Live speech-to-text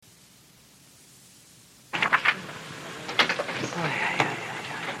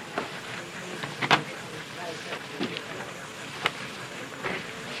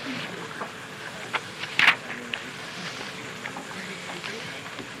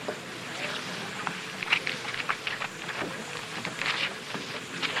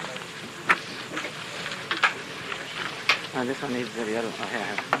No, this one needs the other one. Oh, here.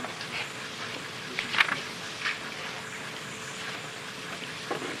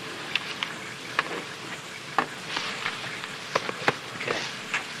 Okay.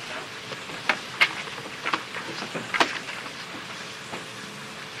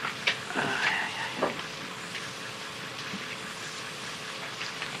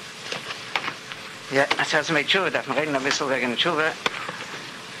 Ja, als je met Teshuvah, darf man reden ein bisschen wegen Teshuvah.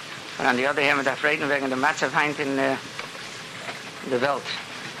 Und an die andere Hand, man darf reden wegen der Matzefeind in der Welt.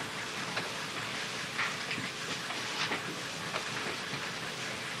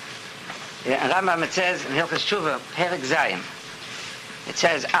 Ja, and Rambam, it says in Hilchos Teshuvah, Perek Zayin, it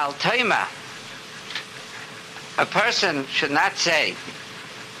says, Al Toima, a person should not say,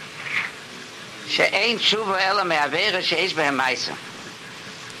 She'ein Teshuvah ela me'avera she'esh behem ma'isa.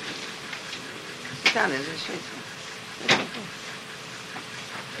 Sit down, there's a sheet.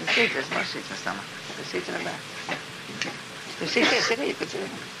 There's more seats in the stomach. There's seats in the back. There's seats there, sit here, you could sit here.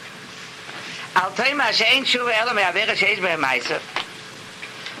 Al Toima she'ein Teshuvah ela me'avera she'esh behem ma'isa.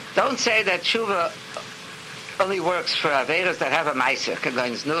 Don't say that Teshuvah only works for Averas that have a Meiser.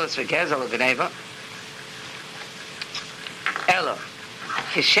 Kagons Nus, V'Gezel, V'Gneva. Elo.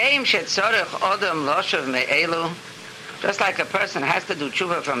 Kishem shetzorech odom loshav me'elu. Just like a person has to do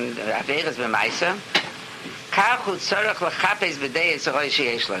Teshuvah from Averas v'Meiser. Kachu tzorech l'chapes v'deyes roi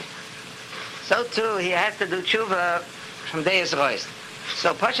sheyesh lo. So too, he has to do Teshuvah from Deyes Rois.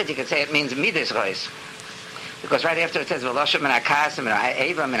 So Pashat, you could say it means Midas Rois. Because right after it says V'loshem min ha'kas, min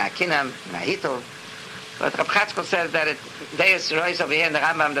ha'eva, min ha'kinam, min ha'hitul. But Rab Chatzkel says that Deis Rois over here in the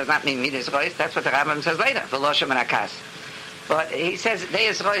Rambam does not mean Midas Rois. That's what the Rambam says later, V'loshem min ha'kas. But he says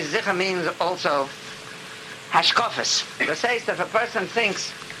Deis Rois Zicha means also Hashkofes. It says that if a person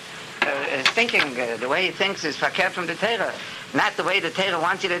thinks, the way he thinks is verkehrt from the Torah, not the way the Torah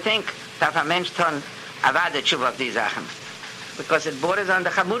wants you to think, darf ein Mensch tun avad Teshuvah auf die Sachen. Because it borders on the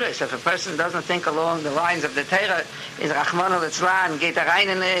Chamuris. If a person doesn't think along the lines of the Torah, is Rachmana Litzlan, geht rein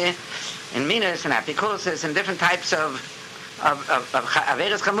in Minas and Apikulis and different types of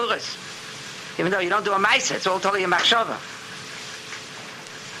Averes Chamuris. Even though you don't do a Maisa, it's all totally a Machshava.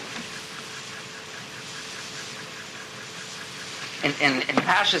 In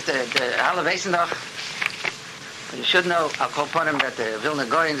Parshas, the Halavesendach, you should know, I'll call upon him that the Vilna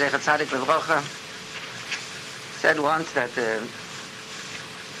Goyen, Zechat Tzadik Levrocha, said once that the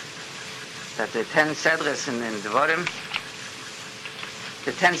 10 Sedres in Devarim,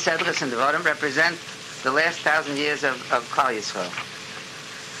 the 10 Sedres in Devarim represent the last 1,000 years of Klal Yisrael.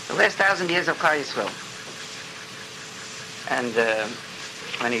 The last 1,000 years of Klal Yisrael. And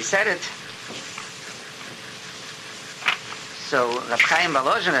when he said it, so Rab Chaim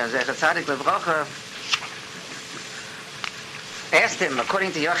Balozhana, Zechat Tzadik Levrocha, asked him,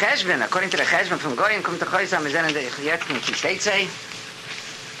 according to your cheshbon, according to the cheshbon from Goyen, come to Choysam, is in the Yetz in Kiseitze,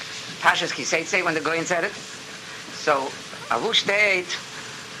 Pashas Kiseitze, when the Goyen said it. So, Avu state,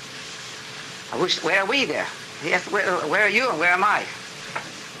 where are we there? He asked, where are you and where am I?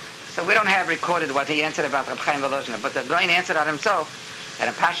 So we don't have recorded what he answered about Rab Chaim Volozhiner, but the Goyen answered on himself, that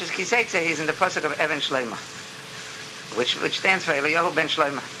in Pashas Kiseitze, he's in the pasuk of Even Shleima, which stands for Eliyahu ben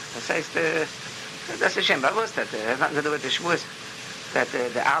Shleima. That says that's a shame, but what's that? It has nothing to do with the Shavuos. That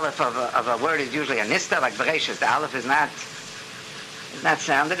the aleph of a word is usually a nista, like Bereshis. The aleph is not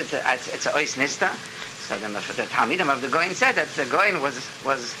sounded. It's a ois nista. So the Talmidim of the Goyen said that the Goyen was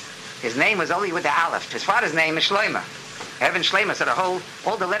his name was only with the aleph. His father's name is Shloima, Evan Shloima. So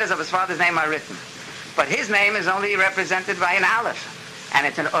all the letters of his father's name are written, but his name is only represented by an aleph, and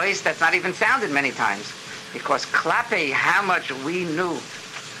it's an ois that's not even sounded many times, because klape how much we knew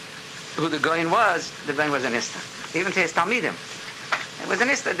who the Goyen was a nista. Even to his Talmidim, it was a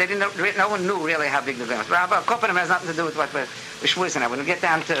nista. They didn't know, no one knew really how big the Goyen was. But Kopanim has nothing to do with what we're shvuos. I wouldn't get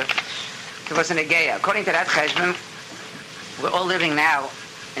down to what's in Negeya. According to that cheshbon, we're all living now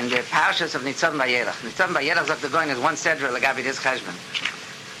in the parshas of Nitzavim Vayelach. Nitzavim Vayelach of the Goyen is one sedra legabi this cheshbon.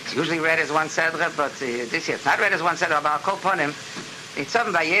 It's usually read as one sedra, but this year it's not read as one sedra. But Kopanim,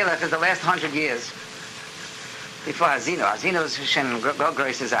 Nitzavim Vayelach is the last 100 years before Azino. Azino is Shem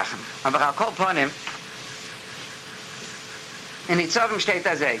Groise Sachen. Aber I'll call upon him. In Nitzavim steht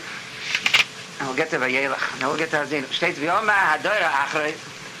da sei. And we'll get to Vayelach. And we'll get to Azino. Steht V'yoma Hadoira Achrei.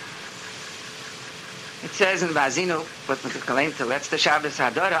 It says in Azino, what we claim to let's the Shabbos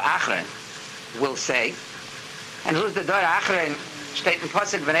Hadoira Achrei will say. And who's the Doira Achrei? Steht in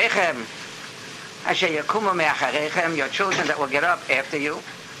Posek V'nechem. Asher Yakumu Me'acharechem, your children that will get up after you.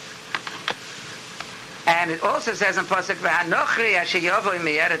 And it also says in Pasuk, "V'hanochri asher yavoi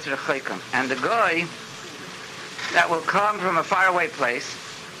mi'eretz rechokim," and the goy that will come from a faraway place,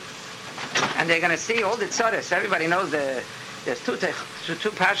 And they're going to see all the tzoros. Everybody knows there's two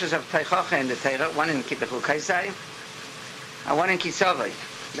parshas of Teichocha in the Torah, one in Kippur Kaisai and one in Kisavai.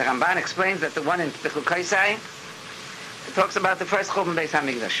 The Ramban explains that the one in Kippur Kaisai talks about the first Churban Beis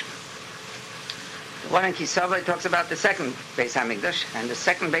HaMikdash. The one in Kisavai talks about the second Beis HaMikdash, and the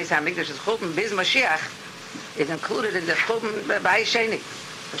second Beis HaMikdash is Churban Biz Mashiach is included in the Churban B'Bai Sheni.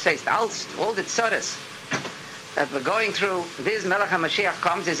 It says all the tzoros that we're going through, this Melech HaMashiach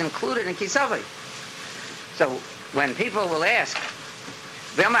comes, is included in Kisavai. So when people will ask,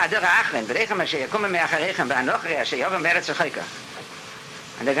 and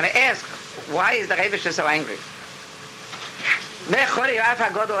they're going to ask, why is the Rebbe so angry?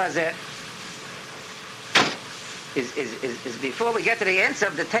 Is before we get to the answer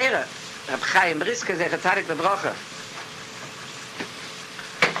of the Torah, Reb Chaim Briske Zecharik Lebrocha.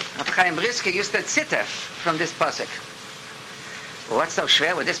 Reb Chaim Briske used to zitter from this pasuk. Well, what's so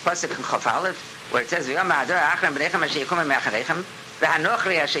schwer with this pasuk in Chof Aleph, where it says, he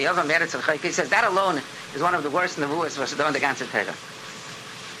says that alone is one of the worst nevuos for Sidon the ganze Torah.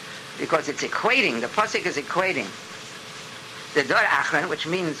 Because it's equating, the pasuk is equating the Dor Achron, which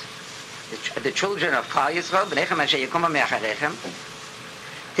means the children of Klal Yisrael,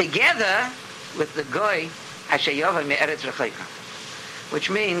 together with the Goy Asher Yovel Me'eretz Rechaika, which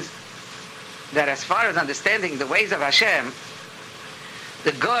means that as far as understanding the ways of Hashem,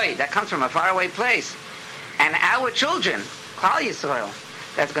 the Goy that comes from a faraway place, and our children, Klal Yisrael,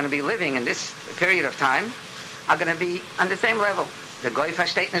 that's going to be living in this period of time, are going to be on the same level. The Goy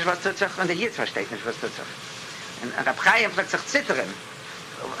versteht nicht was tut sich, and the Yid versteht nicht was tut sich. And Reb Chaim fragt sich zittern,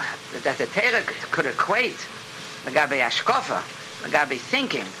 that the Torah could equate Lagabi Ashkofa, Lagabi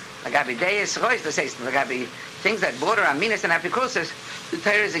thinking, Lagabi Deis Rois, Lagabi things that border on Minas and Apikosis. The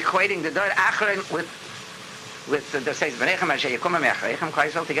Torah is equating the Dor Achron with the says Benechem Asher Yekum Me'achreichem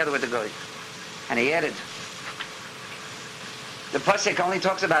Klaisel together with the Goy. And he added, the pasuk only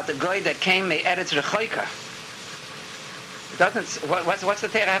talks about the Goy that came Me'eretz Rechoika. It doesn't. What's the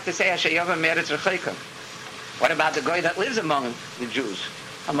Torah have to say? Asher Yovel Me'eretz Rechoika. What about the Goy that lives among the Jews,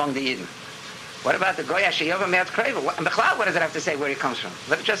 among the Yidden? What about the Goy Asher Yovel Me'eretz Kreva? And Bechlal, what does it have to say where he comes from?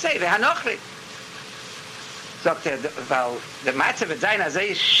 Let it just say V'hanochri. Sagt weil the Matze wird sein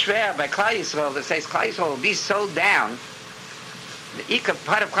sehr schwer bei Klal Yisrael, that says Klal Yisrael will be so down, the Ika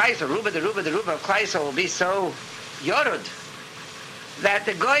part of Klal Yisrael, the Ruba of Klal Yisrael will be so yorud, that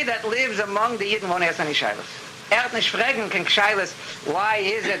the Goy that lives among the Yidden won't ask any shaylas. Hat nicht fragen kann shaylas, why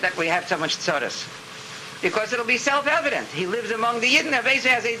is it that we have so much tzoros? Because it'll be self-evident. He lives among the Yidden, weiß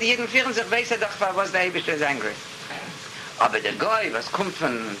die Yidden führen sich, weiß doch, was der Eibischte ist angry. Aber der Goy, was kommt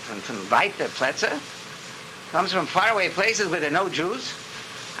von weiter Plätze, comes from faraway places where there are no Jews,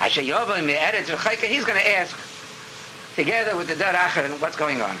 he's going to ask, together with the Dor Achron, what's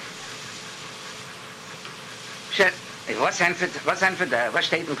going on? Was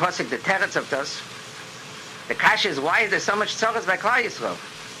steht in Posik, the teretz of das? The kasha is, why is there so much tzoros by Klal Yisrael?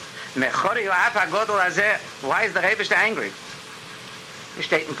 Why is the Rebbe angry? It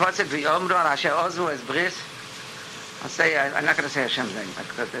steht in Posik, the Omro al Asher Ozu as Bris. I'm not going to say Hashem's name,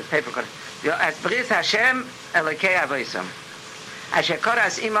 because there's paper cut. As Bris Hashem Elokei Avoisam. Asher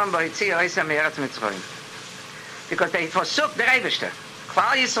Koras Imam Boitzi Oisam Me'eretz Mitzrayim. Because they forsook the Rebbe.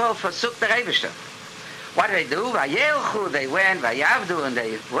 Klal Yisrael forsook the Rebbe. What did they do? Vayelchu, they went, Vayavdu, and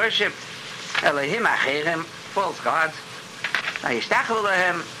they worshipped Elohim Acherim, false gods. Vayishtachvu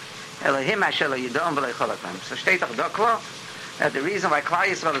Lehem, Elohim Asher Lo Yidom V'Lo Yicholot Lehem. So steht doch Doklo, that the reason why Klal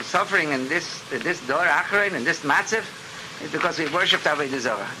Yisrael is suffering in this Dor Achron, in this Matziv, is because we worshipped Avodah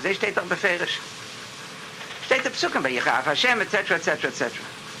Zarah. They steht doch beferisch. Steht der Psukim bei Yichaf Hashem, etc., etc., etc.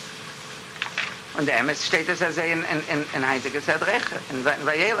 Und der Emes steht es also in Heintige Sedreche, in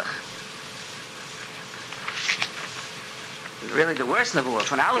Vayelech. Really the worst nevuah,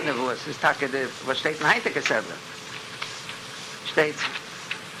 von allen nevuahs, is Taka, was steht in Heintige Sedre. Steht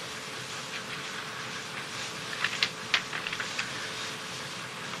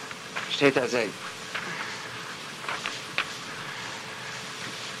also,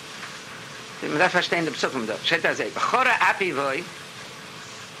 man darf verstehen die Psukim dort. Steht also, Bechora api voi, it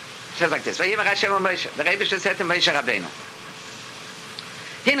says like this, Vayimer Hashem Moshe, the Rebbe said to Moshe Rabbeinu,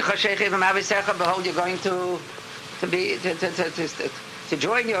 Hin choshechi v'mavisecha, behold, you're going to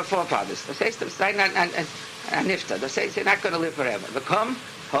join your forefathers. They say, nifta. They say, you're not going to live forever. Become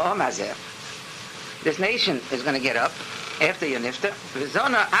ha'om hazeh. This nation is going to get up after your nifta.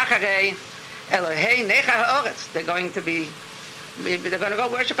 V'zona acharei Elohei necha ha'oretz. They're going to go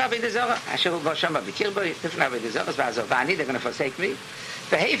worship Avodah Zarah. Asher hu bo shama b'kirbo, different Avodah Zarah, v'azovani, they're going to forsake me.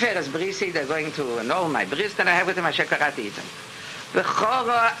 V'hefer as brisi, they're going to annul my bris that I have with him, Asher karati itam.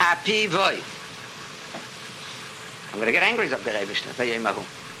 V'chora api voy. I'm going to get angry at the Rebishter, V'yemahu.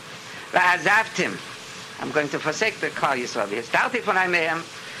 V'azavtim. I'm going to forsake the Klal Yisrael. V'histarti von Yemei.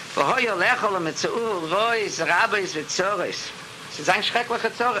 V'hoyo lechol u'metzu'ur rois rabbis v'tzoris. It's ein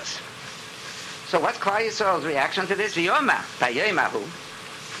schreckliche Tzoris. So what's Klal Yisrael's reaction to this? V'yoma, V'yemahu.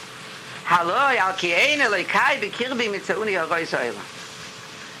 Haloi al ki'ein Elokai b'kirbi mitzu'uni rois ha'olam.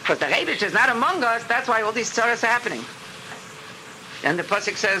 Because the Rebishter is not among us, that's why all these tzoros are happening. And the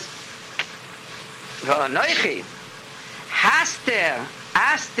pasuk says, "V'anoichi haster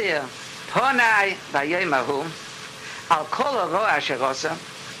aster ponai v'yemahu al kol ha'roa asher osa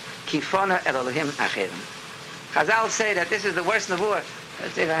kifona el Elohim acherim." Chazal say that this is the worst nevuah.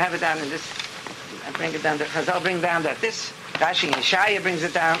 Let's see if I have it down in this. I bring it down. Chazal bring down that this. Rashi and Yeshaya brings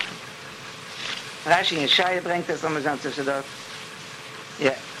it down. Rashi and Yeshaya brings this. Let me down to Shadot.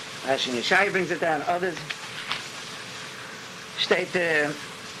 Yeah, Rashi and Yeshaya brings it down. Others. Steht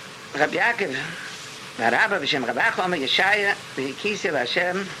Rabbi Yaakov, Rabba v'shem Rabach Omer Yeshaya v'hikisi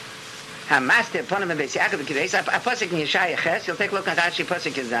v'Hashem hamaster ponim v'beis Yaakov v'kiveis. A pasuk in Yeshaya Ches. You'll take a look at Rashi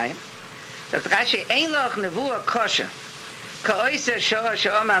pasuk Yezayim. So Rashi ein loch nevuah kosher ka'oiser shoah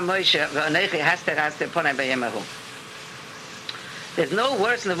she'omar Moshe v'onechi haster ponim v'yemahu. There's no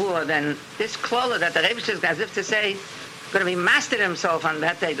worse nevuah than this klola that the Rebbe is as if to say going to be mastered himself on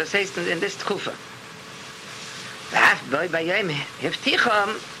that day. That says in this tkufa. But there's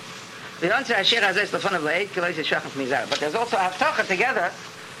also Haftocha together.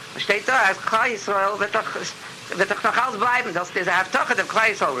 Steht da, as Klal Yisrael wird doch noch alles bleiben. There's a Haftocha that Klal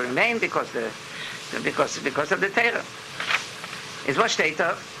Yisrael will remain because of the Torah. Is what steht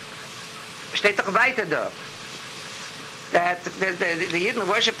da? Steht doch weiter da. That the Yidden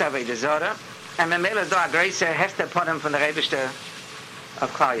worshipped Avodah Zarah, and Memela da a greater hefter upon him from the Rebishter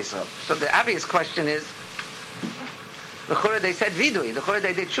of Klal Yisrael. So the obvious question is, they said vidui.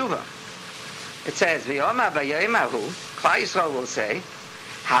 They did Teshuvah. It says v'yoma v'yemahu. Klal Yisrael will say,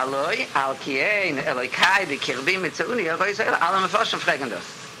 haloi al kiein Elokai b'kirbi mitzu'uni rois ha'olam. Alle Mefarshim fragen us.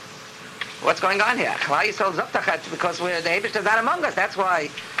 What's going on here? Klal Yisrael zoktachat because the Eibush is not among us. That's why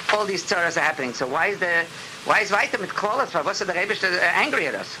all these tzoros are happening. So why is weiter mit Klolas? For what's the Eibush angry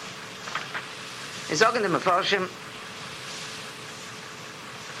at us? He's talking to Mefarshim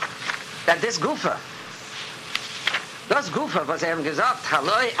that this Gufa. Das Gufa, was gesagt,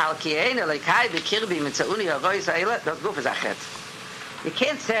 Haloi al kiein Elokai b'kirbi mitzu'uni rois ha'olam. Das Gufa is achet. You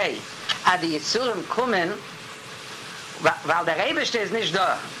can't say, the Yisurim kommen, weil der Rebeste ist nicht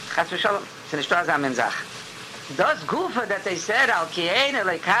da. Chas v'sholom, es ist nicht da, sagen Sach. Das Gufa that they said, al kiein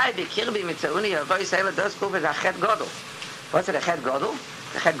Elokai b'kirbi mitzu'uni rois ha'olam, das Gufa is achet godel. What's it, achet godel?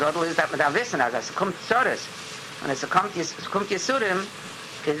 The achet godel is that man da wissen, als es kommt Tzoros. When es kommt Yisurim,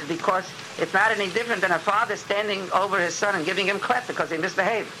 is because it's not any different than a father standing over his son and giving him klep because he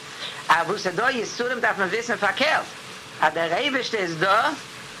misbehaved. Aber wo da Yisurim darf man wissen verkehrt. Der Rebeste ist da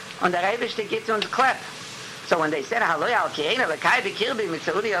und der Rebeste gibt uns klep. So when they said haloi al kiein Elokai b'kirbi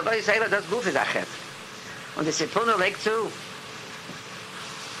mitzu'uni rois ha'olam, das Guf ist achet. Und die Sipunu legt zu.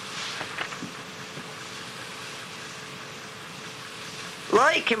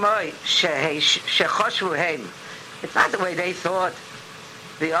 Loi kimoi shechoshvu heim. It's not the way they thought.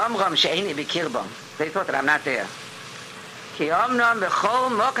 The Omram she'eni b'kirbam. They thought that I'm not there. Ki omnam b'chol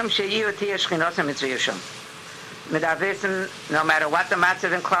mokem she'yiu tiyeh shchinosem mitzviyusham. Mit der Wissen, no matter what the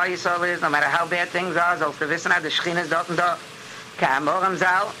matzav in Klal Yisrael is, no matter how bad things are, sollst du wissen, dass die Schchine ist dort und da. Ka amoram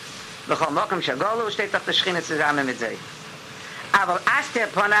zal, b'chol mokem she'golu, steht doch die Schchine zusammen mit sie. Aber aster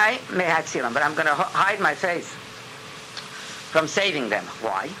ponai mehatzilam. But I'm going to hide my face from saving them.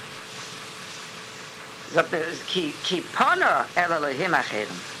 Why? Ki pona el Elohim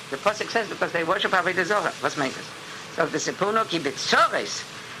acherim. The pasuk says because they worship Avodah Zarah. What's meant this? So the Sipuno ki b'tzoris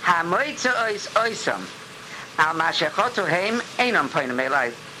hamoitzo ois oisam al mashechotu heim einam poinim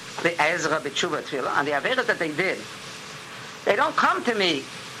elai be'ezra b'teshuvah tefillah. On the averas that they did, they don't come to me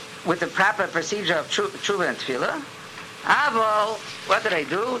with the proper procedure of teshuvah and tefillah. Avol, what do?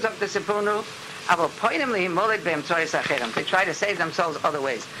 Zok the Sipuno. They try to save themselves other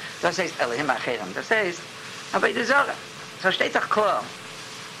ways. Das heißt Elohim acherim. Das heißt Avodah Zarah. So steht doch klar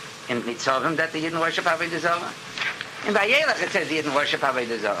in Mitzvahim that the Yidden worship Avodah Zarah. In Vayelech it says the Yidden worship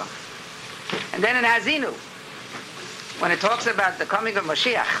Avodah Zarah. And then in Hazinu, when it talks about the coming of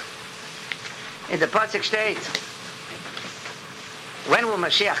Mashiach, in the pasuk state, when will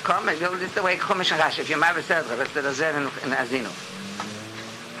Mashiach come? This is the way Chumash and Rashi. If you might have said it, it's the in Hazinu.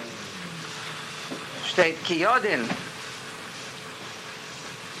 Steht Kiyodin.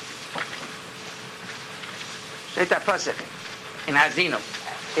 Steht der Pasuk in Hazinu.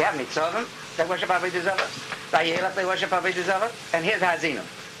 Die haben Mitzvahim, they worship Avodah Zarah. Vayelach, they worship Avodah Zarah. And here's Hazinu.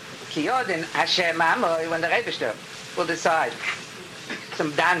 Ki Yodin Hashem Amoy, when the Rebishter will decide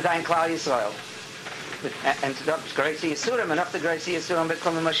some Dan Zayin Klal Yisrael. And to the Grace Yisurim, and after Grace Yisurim, but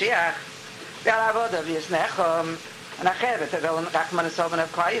come Moshiach, the Avodah V'Yisnechom, and Achevet, the Rachman Esoven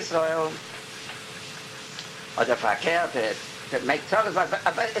of Klal Yisrael, or the Fakir, to make Torahs,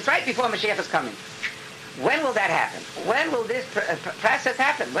 but it's right before Mashiach is coming. When will that happen? When will this process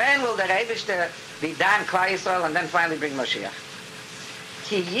happen? When will the Rebishter be done Klal Yisrael and then finally bring Mashiach?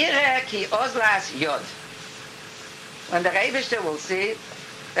 Ki Yireh Ki Ozlas Yod. When the Rebishter will see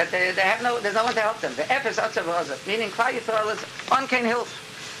that they have there's no one to help them. The Efes Otzav Ozah, meaning Klal Yisrael is on Kain Hilf.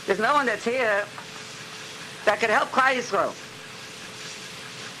 There's no one that's here that could help Klal Yisrael.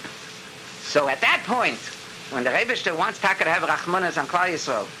 So at that point, when the Rebishter wants to have Rachmanas on Klal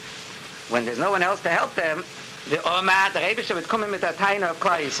Yisrael, when there's no one else to help them, the Rebishter would come in with a taina of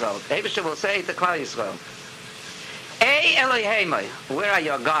Klal Yisrael. The Rebishter will say to Klal Yisrael, Ei Elohimai, where are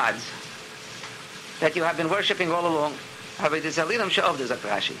your gods that you have been worshipping all along? Sur,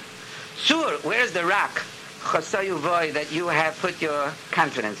 where's the rock that you have put your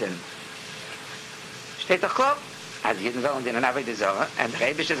confidence in? Steht doch klar. As Yidden sollen in an Avodah Zarah, and the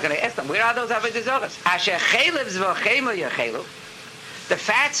Rebbe is going to ask them, where are those Avodah Zarahs? Asher chelevs v'chemo yechelu. The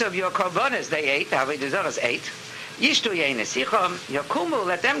fats of your korbanos they ate, the Avodah Zarahs ate. Yishtu yenesichom, yakumu,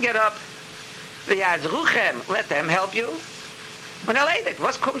 let them get up. V'yadzruchem, let them help you. When Aleidik,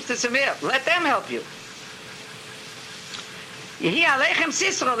 what comes to Samir? Let them help you. Yehi aleichem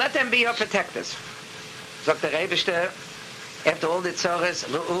sisro, let them be your protectors. Sagt der Rebishter, after all the tzores,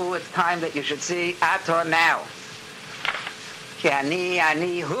 lu'u, it's time that you should see Ator now. Ki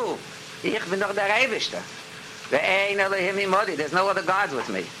ani hu. Ich bin doch der Rebishter. Ve'ein Elohim imodi, there's no other gods with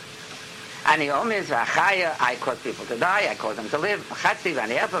me. Ani omiz v'achaya, I cause people to die, I cause them to live. V'chatzi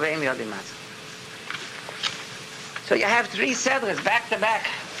v'ani epa ve'im yodim matzah. So you have three sedras back to back.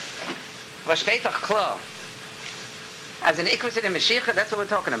 Was steht doch klar. As an Ikvasid and Mashiach, that's what we're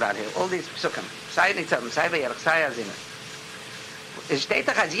talking about here. All these psukim. Sai nitzam, sai v'yelach, sai azina. Es steht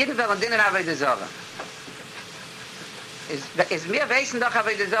doch, als jeden Fall und dinnen Avodah Zarah. Is mir weißen doch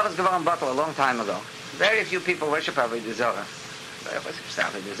Avodah Zarah is geworden bottle a long time ago. Very few people worship Avodah Zarah.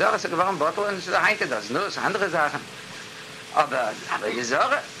 Avodah Zarah is geworden bottle und es ist heinte das. Nur es andere Sachen. Aber Avodah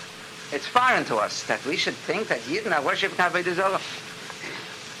Zarah, it's foreign to us that we should think that jeden are worshiping Avodah Zarah.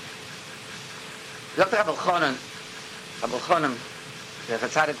 Dr. Abel Chonim, the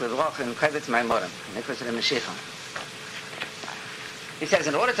Chatzadik L'Vroch in Krevetz Maimorim, in Ikvasid and Mashiach. He says,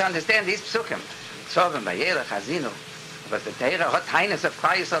 in order to understand these psukim, Tzovim, Vayelech, Hazinu, was the Teira, hot highness of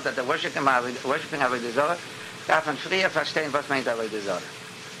Klal Yisrael that they're worshiping Avodah Zarah, darf man früher verstehen, was meint Avodah Zarah.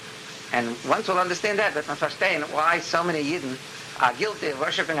 And once we'll understand that, man verstehen why so many Yidden are guilty of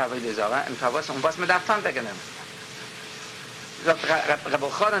worshiping Avodah Zarah, and was man darf Tante nehmen. Rabbi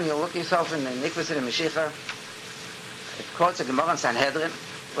Chonim, you'll look yourself in the Ikvasid and Mashiach, it quotes the Gemara in Sanhedrin,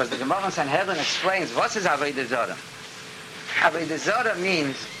 was the Gemara in Sanhedrin explains what is Avodah Zarah. Avodah Zarah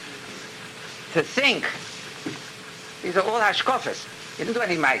means to think. These are all hashkofas. You didn't do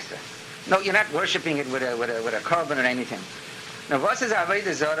any meister. No, you're not worshipping it with a korban or anything. Now, what is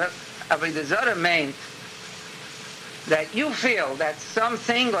Avodah Zarah? Avodah Zarah means that you feel that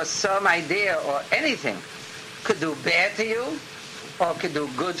something or some idea or anything could do bad to you or could do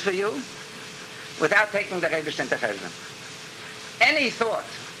good for you without taking the Rebbe into cheshbon. Any thought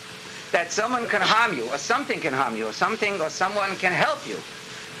that someone can harm you, or something can harm you, or something or someone can help you,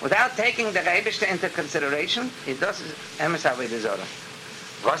 without taking the Rebbe into consideration, it does emes Avodah Zarah.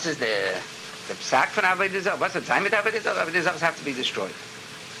 What is the psak from Avodah Zarah? What's the time with Avodah Zarah? Avodah Zarah have to be destroyed.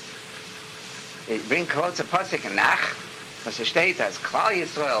 It brings quotes a pasuk in Nach, was it states as Klal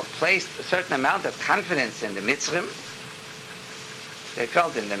Yisrael placed a certain amount of confidence in the Mitzrim. They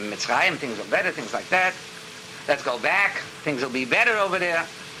felt in the Mitzrayim things were better, things like that. Let's go back, things will be better over there.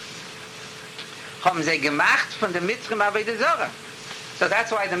 Haben sie gemacht von der Mitzrim Avodah Zarah. So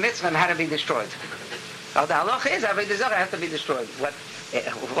that's why the Mitzrim had to be destroyed. Well, the halacha is Avodah Zarah has to be destroyed.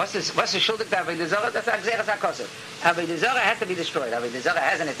 What's the shuldik to Avodah Zarah? That's Aseres HaKosov. Avodah Zarah has to be destroyed. Avodah Zarah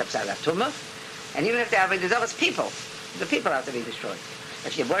has an etapsal tumah, and even if the Avodah Zarah's people, the people have to be destroyed.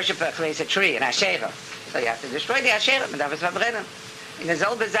 If you worship a tree, an Asherah, so you have to destroy the Asherah, man darf es verbrennen. In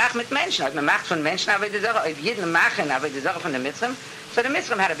derselbe Sache mit Menschen. Hat man macht von Menschen Avodah Zarah, if jeden machen Avodah Zarah von der Mitzrim, so the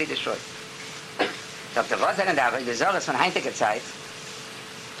Mitzrim had to be destroyed. Dr. Wasser in der Avodah Zarah ist von heintiger Zeit.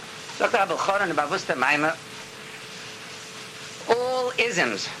 Dr. Abel Choron in Bavusta Maima, all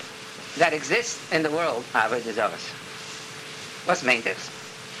isms that exist in the world are Avodah Zarahs. What's meant this?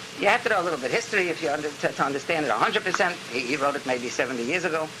 You have to know a little bit of history if you to understand it 100%. He wrote it maybe 70 years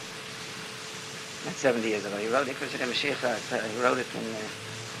ago. not 70 years ago. He wrote it, he wrote it in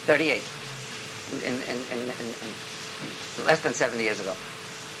 38, in less than 70 years ago.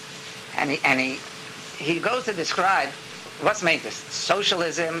 And he goes to describe what's made this: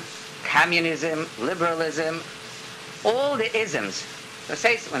 socialism, communism, liberalism, all the isms. So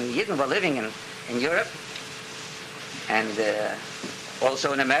say when Yidden were living in Europe and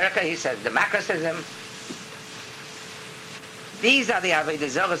also in America, he said democratism. These are the Avodah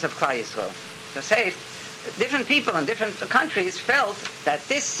Zarahs of Klal Yisrael. So say different people in different countries felt that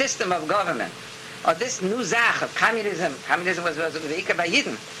this system of government, or this new Zach of communism was the Ike by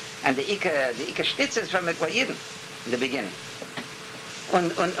Yidden, and the Ike Stitzes from it were Yidden in the beginning.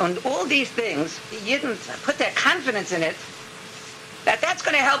 And all these things, Yidden put their confidence in it, that's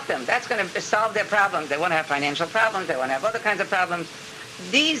going to help them. That's going to solve their problems. They want to have financial problems. They want to have other kinds of problems.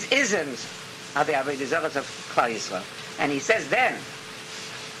 These isms are the Avodah Zarahs of Klal Yisrael. And he says then,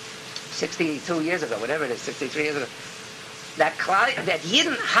 62 years ago, whatever it is, 63 years ago, that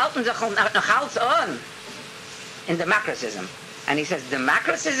Yidden halten sich noch Hals on in democratism. And he says,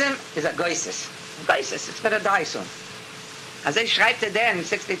 democratism is a goisis. Goisis, it's going to die soon. As he schreibt it then,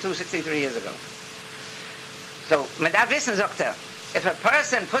 62, 63 years ago. So, mit that wissen, sagt if a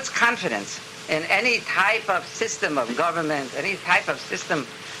person puts confidence in any type of system of government, any type of system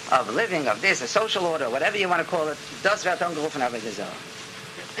of living, of this, a social order, whatever you want to call it, das wird angerufen Avodah Zarah.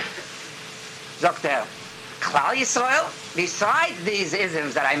 Sagt Klal Yisrael, besides these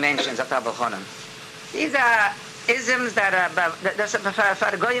isms that I mentioned, sagt Rabbi Chonon, these are isms that are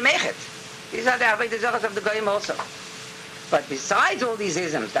for the Goyim Echet. These are the Avodah Zarahs of the Goyim also. But besides all these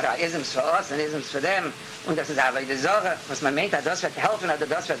isms, that are isms for us and isms for them, und das ist Avodah Zarah, was man meint, das wird helfen oder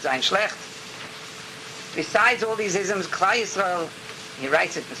das wird sein schlecht. Besides all these isms, Klal Yisrael, he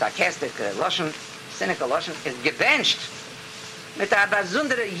writes it in sarcastic Lashon, cynical Lashon, is gebenched mit einer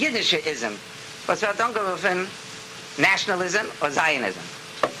besonderen jiddische Ism, was wird angerufen Nationalism or Zionism.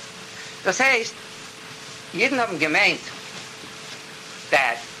 Das heißt, Jeden haben gemeint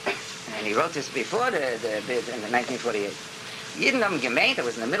that, and he wrote this before the bid in 1948, Jeden haben gemeint, it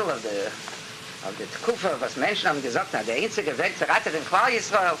was in the middle of the Teshuvah, was Menschen haben gesagt, der einzige Weg zu retten in Klal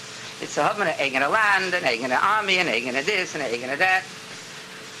Yisrael ist zu haben ein eigenes Land, eine eigene Armee, eine eigene this, eine eigene that.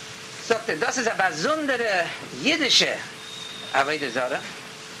 Sagte, das ist eine besondere jiddische Avodah Zarah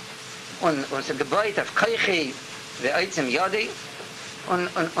und unser Gebäude auf Koichi wie Oizim Yodi und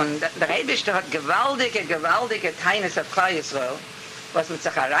der Rebischte hat gewaltige Teines auf Klal Yisrael, was mit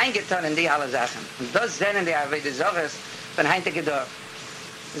sich hereingetan in die alle Sachen. Und das sind die Avodah Zarahs von heintige Dorf.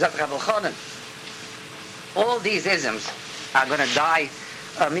 Sagt Rabbi Chonon, all these isms are going to die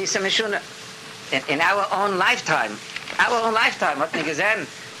Misa Mishuna in our own lifetime. Our own lifetime, what we gesehen,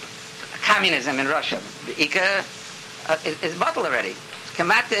 communism in Russia. The Ika is bottled already.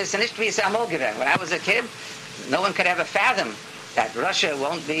 Kamat is nicht wie es amol gewesen. When I was a kid, no one could ever fathom that Russia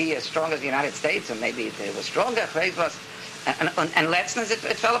won't be as strong as the United States, and maybe it was stronger. And letztens it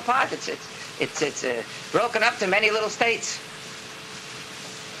fell apart. It's broken up to many little states.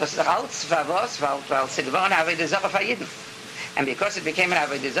 Das ist raus, weil sie geworden haben, die Sache für Jeden. And because it became an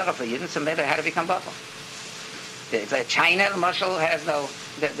Avodah Zarah for Yidden, so maybe it had to become bottled. China, Marshall, has no...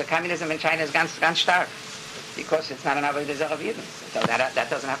 The communism in China is ganz stark. Because it's not an Avodah Zarah of Yidden. So that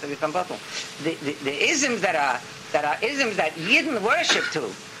doesn't have to become bottled. The isms that are isms that Yidden worship to,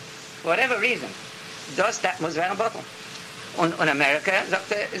 for whatever reason, that muss werden bottled. Und America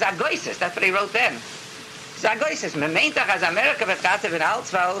is agoisis. That's what he wrote then. It's agoisis. Man meint doch, als Amerika betrachtet wird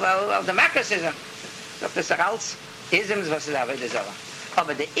als, weil democratism. Sagt das als isms, was ist Avodah Zarah.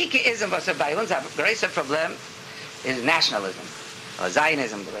 Aber der Ike-ism, was bei uns ein größer Problem is nationalism, or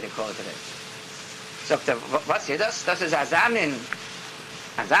Zionism, the way they call it today. So, was ist das? Das ist Azamin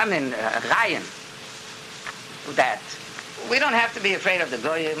Ryan. That we don't have to be afraid of the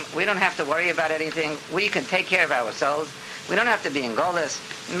Goyim, we don't have to worry about anything, we can take care of ourselves, we don't have to be in Golas.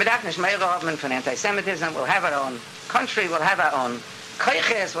 Wir darf nicht mehr haben von Antisemitism, we'll have our own country, we'll have our own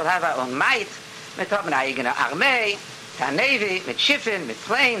Koiches, we'll have our own might, wir haben eine eigene Armee, eine Navy, mit Schiffen, mit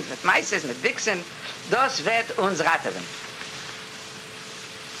Planes, mit Meises, mit Dixon, das wird uns retten.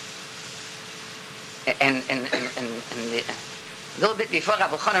 And a little bit before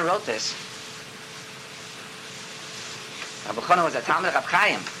Rabbi Chonon wrote this, Rabbi Chonon was a Talmud of Rab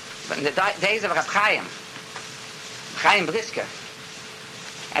Chaim, but in the days of Rab Chaim Brisker,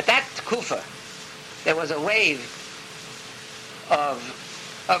 at that Kufa, there was a wave of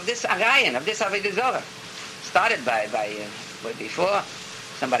this Arayan, of this Avodah Zarah, started by before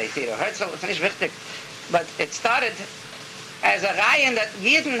somebody Theodor Herzl, it's nicht wichtig, but it started as a Arayan that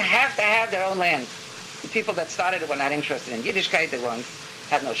Yidden have to have their own land. The people that started it were not interested in Yiddishkeit, they weren't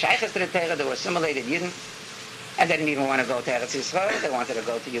had no shaykhs to the Torah, they were assimilated Yidden, and they didn't even want to go to Eretz Yisrael. They wanted to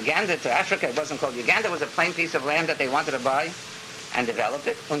go to Uganda, to Africa. It wasn't called Uganda. It was a plain piece of land that they wanted to buy and develop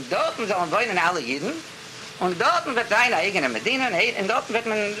it. Und dort sollen wohnen alle Jiden. Und dort wird sein eigene Medina. Und dort wird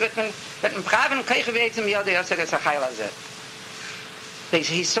man braven Keiche zum Yod Aseres HaChayil Hazeh. They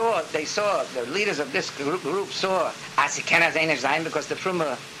saw, the leaders of this group saw, as it cannot sein because the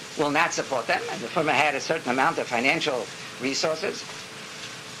Fruma will not support them, and the Fruma had a certain amount of financial resources.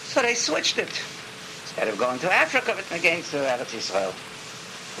 So they switched it. Instead of going to Africa, it against Eretz Yisrael.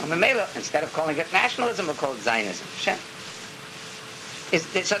 Instead of calling it nationalism, we call it Zionism.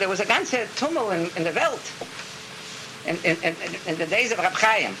 So there was a ganze Tummel in the Welt, in the days of Rab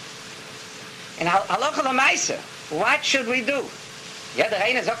Chaim. In Halacha L'Maisa, what should we do? Jeder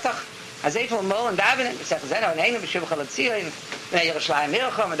eine sagt doch, als viel Mol und Davin, ich sage, sind auch in einem Beschiv Chalatzir, in Jerusalem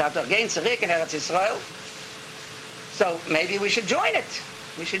herkommen, da doch gehen zurück in Eretz Yisrael. So maybe we should join it.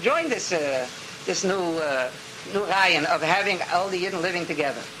 We should join this new Ryan of having all the Yidden living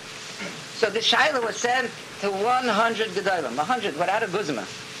together. So the Shaila was sent to 100 Gedolim, 100 without a guzma.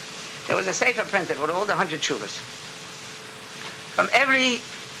 There was a sefer printed with all the 100 Teshuvahs. From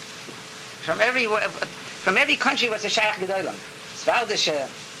every country was a Shaykh Gedolim. Svardische,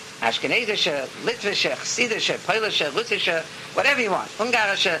 Ashkenazische, Litvische, Chassidische, Polische, Russische, whatever you want.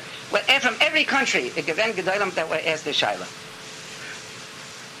 Ungarische, from every country, the Geven Gedolim that were asked the Shaila.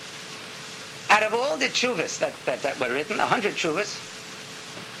 Out of all the Teshuvahs that were written, 100 Teshuvahs,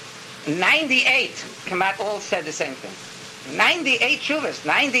 98 Kamat all said the same thing. 98 Teshuvahs,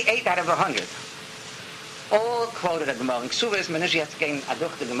 98 out of 100. All quoted a Gemara. In Ksuvahs, man ist jetzt gehen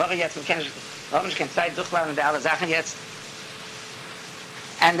durch die Gemara jetzt, warum ich keine Zeit durchlernen die alle Sachen jetzt.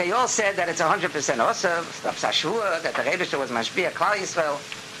 And they all said that it's 100% also, that the Rebbe was Mashbiach Klal Yisrael.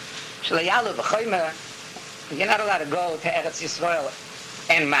 Shalayalu b'choyme, you're not allowed to go to Eretz Yisrael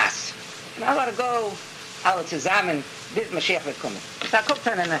en masse. You're not allowed to go alle zusammen, bis Mashiach wird kommen. Da guckt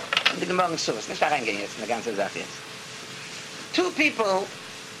dann in die Gemara in Ksuvahs, nicht da reingehen jetzt, in die ganze Sache jetzt. Two people,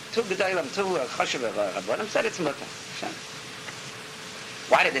 two Gedolim, two Choshev Rabbanim said it's mutter.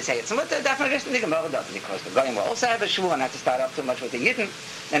 Why did they say it's mutter? Definitely just in the Gemara doesn't, because the Goyim will also have a shvuah not to start off too much with the Yidden.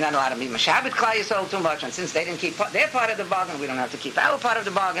 They're not allowed to be Mashabit Klal Yisrael too much, and since they didn't keep their part of the bargain, we don't have to keep our part of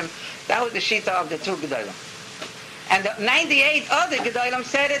the bargain. That was the shita of the two Gedolim. And the 98 other Gedolim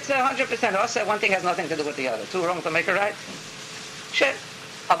said it's 100%. Also, one thing has nothing to do with the other. Two wrong to make a right. Sure.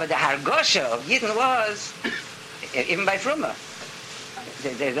 But the Hargosha of Yidden was, even by Fruma,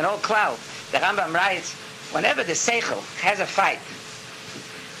 there's an old cloud. The Rambam writes, whenever the Seichel has a fight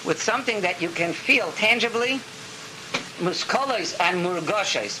with something that you can feel tangibly, muskolos and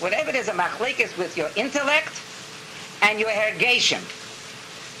murgoshos, whenever there's a machlekes with your intellect and your hergeshim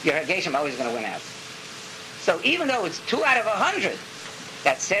always going to win out. So even though it's 2 out of 100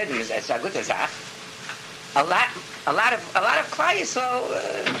 that said it's a good azach, a lot of Klal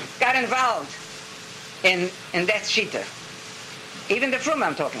Yisrael got involved in that shita. Even the Frum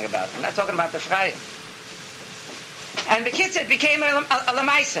I'm talking about. I'm not talking about the Freie. And the kids, it became a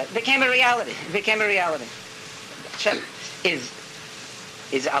lamaisa. It became a reality. It became a reality.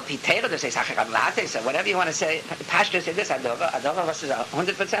 Is al pitera to say so whatever you want to say. Pashto say this. Adova was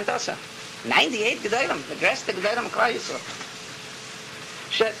 100% also. 98 gedolim. The rest of the gedolim Klal Yisrael.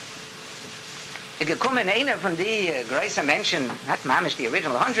 Shit. Ik gekommen einer von die große Menschen, not mamish the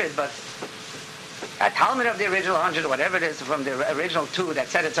original 100, but a Talmud of the original 100, whatever it is from the original 2 that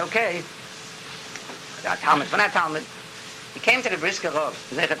said it's okay. A Talmud from that Talmud. He came to the Brisker Rov,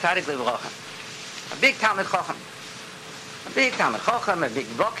 a big Talmud Chochem. A big Talmud Chochem, a big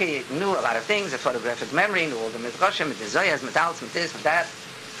Boki, knew a lot of things, a photographic memory, knew all the Midrashim, with the Zoyas, with Alts, with this, with that.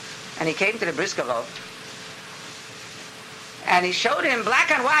 And he came to the Brisker Rov, and he showed him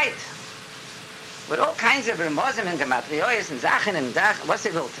black and white, with all kinds of Remozim and Gematriois and Zachen and Zach, what's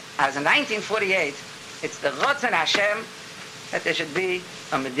it called? As in 1948, it's the Rotzen Hashem that there should be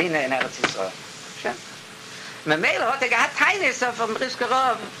a Medina in Eretz Yisrael. Hashem. Memela hat got tightness of Brisker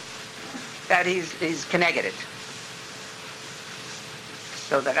Rov that he's connected it.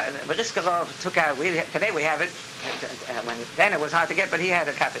 So the Brisker Rov took out, today we have it, then it was hard to get, but he had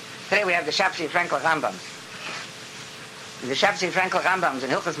a copy. Today we have the Shapsi Frankel Rambams. The Shapsi Frankel Rambams in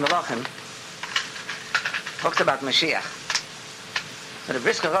Hilchos Melachim talks about Mashiach. So the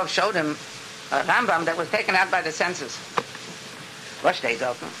Brisker Rov showed him a Rambam that was taken out by the census. Was steht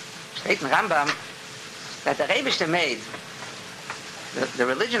dort? Steht in Rambam that the Rebishter made the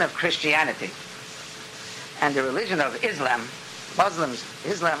religion of Christianity and the religion of Islam, Muslims,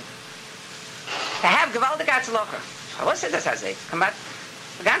 Islam, to have gewaltige Atzlocher. Was ist das also?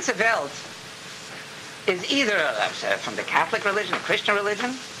 The ganze Welt is either from the Catholic religion, Christian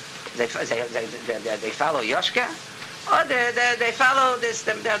religion, they follow Yoshka, or they follow this,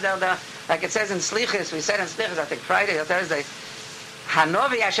 like it says in Slichus, we said in Slichus, I think Friday or Thursday,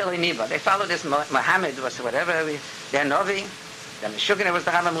 Hanovi Ashel Niba. They follow this Muhammad, whatever, their Novi, the Meshuggah was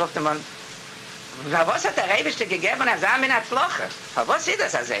the Rambam Ruftemann. Was hat der Rebischte gegeben, als Amin hat Floche? Was ist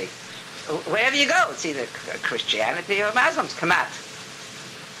das, also? Wherever you go, it's either Christianity or Muslims, come out.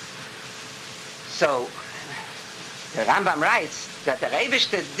 So, the Rambam writes that the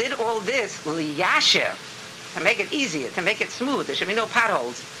Rebishter did all this liyasher, to make it easier, to make it smooth. There should be no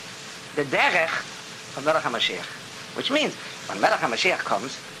potholes. The derech of Melech HaMashiach. Which means, when Melech HaMashiach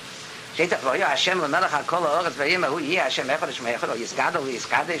comes, steht doch, Voyo Hashem lemelech hakol ha'oretz v'yimahu yeh Hashem echad shmei echad, o yiskadol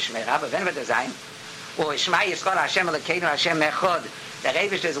v'yiskadesh shmei rabba, when wird er sein? O Shema Yisrael Hashem Elokeinu Hashem echad. The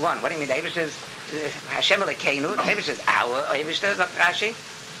Rebishter is one. What do you mean? The Rebishter is Hashem Elokeinu. The Rebishter is our Rebishter, sagt Rashi.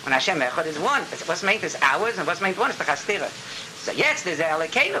 When Hashem Echad is one. What's meant is ours, and what's meant one is the Chastira. So jetzt is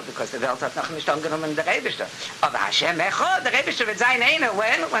Elokeinu, because the Welt hat noch nicht angenommen der Rebishter. Aber Hashem Echad, the Rebishter wird sein einer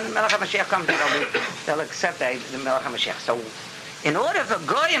when Melech HaMashiach comes, they'll accept the Melech HaMashiach. So, in order for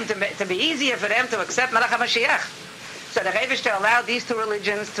Goyim to be easier for them to accept Melech HaMashiach, so the Rebishter allowed these two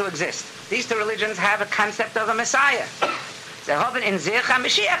religions to exist. These two religions have a concept of a Messiah. They haben in sich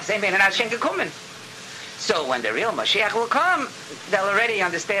HaMashiach. Sie werden Hashem gekommen. So when the real Mashiach will come, they'll already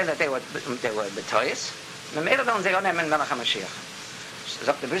understand that they were betoyes. The Mädel wollen sie annehmen Melech HaMashiach.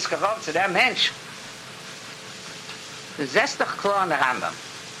 Sagt der Brisker Rav zu der Mensch, du siehst doch klar in der Rambam,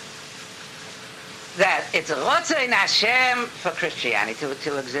 that it's Rotze in Hashem for Christianity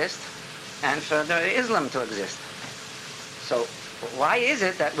to exist, and for the Islam to exist. So why is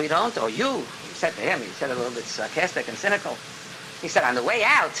it that we don't, or you said to him, he said a little bit sarcastic and cynical, he said, on the way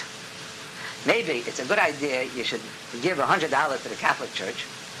out, maybe it's a good idea you should give $100 to the Catholic Church,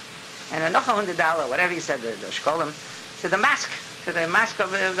 and another $100, whatever he said, the Shkolim, to the mosque of the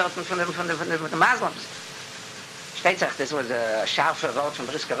Muslims. Stetzach, this was a sharp revolt from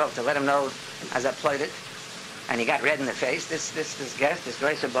Brisker Rav to let him know as I played it, and he got red in the face, this guest, this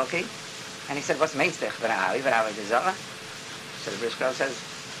Grace Boki, and he said, what's mainstich? So the Brisker Rav says,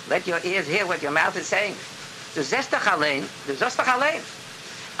 let your ears hear what your mouth is saying. Du zestach allein, du zostach allein.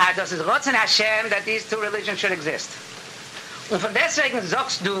 Das ist Rotz in Hashem, that these two religions should exist. Und von deswegen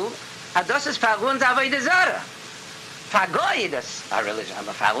sagst du, das ist für uns Avodah Zarah. For Goy, that's our religion.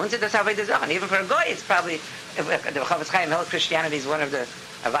 But for uns, that's Avodah Zarah. And even for a Goy, it's probably, the Chavetz Chaim held Christianity is one of a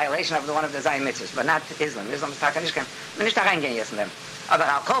violation of one of the Zayin mitzvahs, but not Islam. Islam is talking, nicht da reingehen jetzt in them. Aber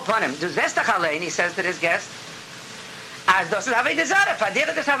I'll call upon him, du zestach allein, he says to this guest, as das ist Avodah Zarah, for dir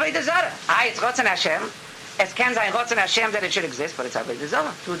das Avodah Zarah. It's Rotz in Hashem, es kann sein Rotz in Hashem that it should exist, but it's Avodah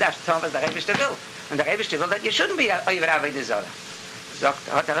Zarah. Du darfst tun, was der Rebishter will. Und der Rebishter will, that you shouldn't be over Avodah Zarah.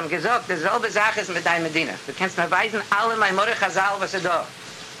 Hat ihm gesagt, dieselbe Sache ist mit deinem Medina. Du kannst mir weisen, alle mein Morech Chazal, was da.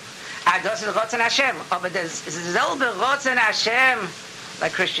 Das ist Rotz in Hashem, aber das ist dieselbe Rotz in Hashem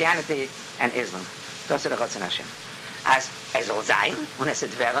like Christianity and Islam. Das ist Rotz in Hashem. Als soll sein, und es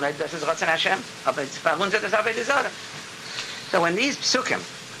wird werden, das ist Rotz in Hashem, aber für uns ist das Avodah Zarah. So when these psukim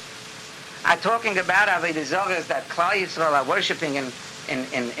are talking about Avodah Zarah that Klal Yisrael are worshipping in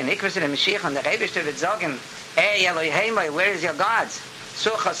Ikvus and Mashiach, and the Rebishter wird sagen, Ey Elohimai, where is your gods?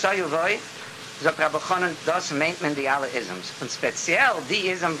 Sucha Soyu Voi, sagt Rabbi Chonon, das meint man die alle Isms. Und speziell die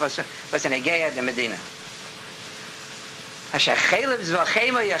Ism, was in Egea de Medina. Asher Chelev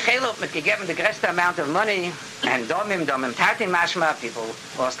Zvachema Yachelov mit gegeben the greatest amount of money, and Domim Tatim Mashma, people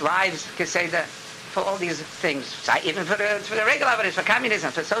lost lives, Keseda, for all these things, even for the regular Avodah, for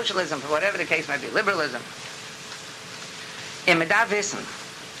communism, for socialism, for whatever the case might be, liberalism. In Medav Wissen,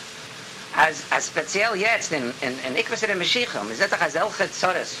 as speziell jetzt in Ikvus and Mashiach, wir sind doch als Elche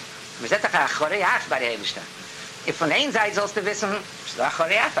Tzores, wir sind doch Achoreach bei der Ewigste. If von einer Seite sollst du wissen, es ist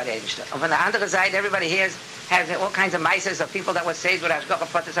Achoreach bei der Ewigste. Und von der anderen Seite, everybody here has all kinds of mices of people that were saved with Ashgacha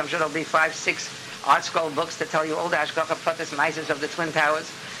Pratis. I'm sure there'll be 5-6 art scroll books to tell you all the Ashgacha Pratis mices of the Twin Towers.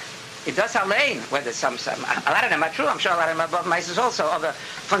 It does allein, whether some, a lot of them are true, I'm sure a lot of them are above mices also.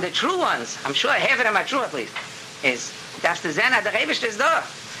 From the true ones, I'm sure half of them are true at least, is, dass der Zena, der Ewigste ist da.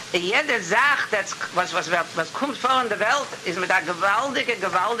 Jede Sache, was kommt vor in der Welt, ist mit einer gewaltige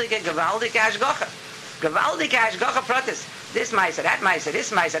Ashgacha. Gewaltige Ashgacha Pratis. This Meiser, that Meiser,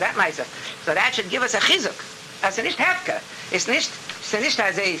 this Meiser, that Meiser. So that should give us a chizuk. Also nicht Hefke. Ist nicht,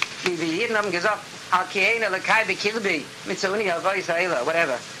 als wie jeden haben gesagt, Al-Kiena, Lekai, Bekirbi, Mitzuni, Avo Israel,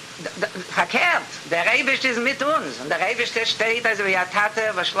 whatever. Verkehrt. Der Rebisch ist mit uns. Und der Rebisch steht, also wie eine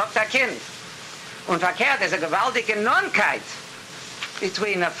Tate, was schluckt ein Kind. Und verkehrt ist eine gewaltige Nonkeit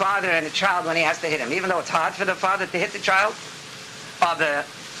between a father and a child when he has to hit him. Even though it's hard for the father to hit the child, aber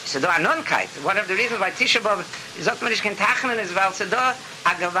So da Nonkeit. One of the reasons why Teshuvah sagt man nicht kein Tachnen ist, weil sie da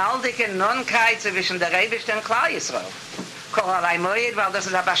a gewaltige Nonkeit zwischen der Rebischten und Klal Yisrael. Koralai Moed, weil das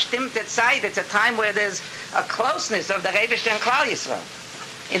ist a bestimmte Zeit. It's a time where there's a closeness of der Rebischten und Klal Yisrael.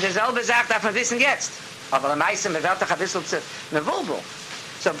 In derselbe Sache darf man wissen jetzt. Aber am meisten, man wird doch ein bisschen zu Mevulbel.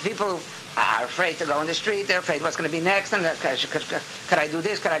 So people are afraid to go in the street, they're afraid what's going to be next, and could I do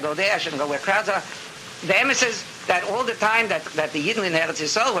this, could I go there, I shouldn't go where crowds are. The emphasis that all the time that the Yidden in Eretz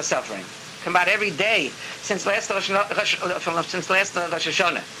Yisrael was suffering, come about every day since last Rosh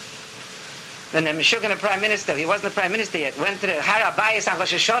Hashanah. When the Meshuggah Prime Minister, he wasn't the Prime Minister yet, went to the Har HaBayis on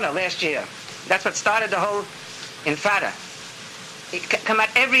Rosh Hashanah last year. That's what started the whole Infada. It come out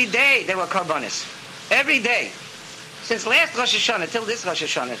every day there were korbanos. Every day. Since last Rosh Hashanah till this Rosh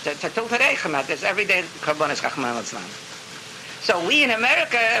Hashanah, till today, there's every day korbanos Rachman al-Tzlan. So we in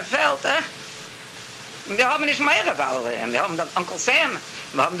America felt, wir haben nicht mehr, weil wir haben doch Uncle Sam,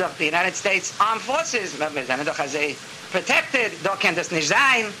 wir haben doch die United States Armed Forces, wir sind doch also protected, da kann das nicht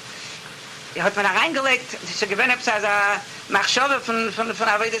sein. Hat man da reingelegt, so gewinnt es als eine Machschobe von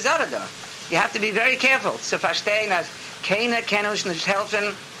Avodah Zarah da. You have to be very careful zu verstehen, dass keiner kann uns nicht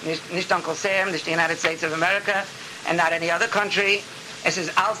helfen, nicht Uncle Sam, nicht die United States of America, and not any other country. Es ist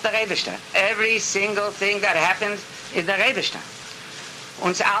als der Rebischter. Every single thing that happens is der Rebischter.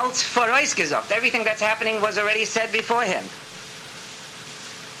 Uns als vorausgesagt. Everything that's happening was already said beforehand.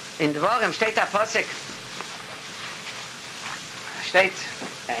 In Dvorim steht der Posik. Steht,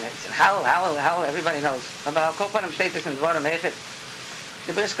 and it's how everybody knows. Aber Al Kopanim steht this in Dvorim Echet.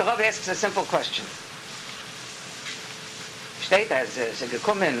 The Brisker Rav asks a simple question. Steht as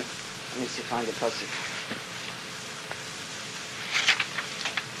gekommen, let me see if I find the Posik.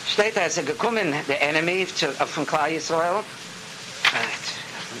 Steht als gekommen, der enemy von Klal Yisrael.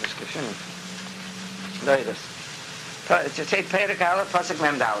 Es steht Perek Aleph, Pasuk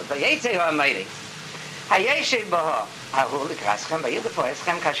Mem Dalet. Vayetze ha'ameiri. Hayeshev baha. Ahu likraschem, vayildefu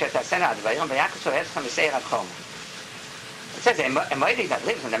eschem kasher tasena advayim, vayakusu eschem v'seir ha'chom. It says, a mighty that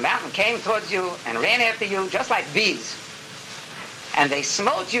lives in the mountain came towards you and ran after you just like bees. And they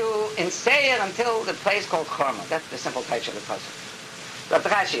smote you in Seir until the place called Chorma. That's the simple title of the Pasuk. Sagt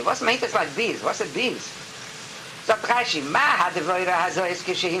Rashi, was meint es like bees? Was are bees? Sagt Rashi, ma hadavoira hazois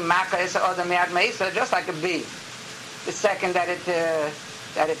kishehi maka es odem me'ad meisa, just like a bee. The second that it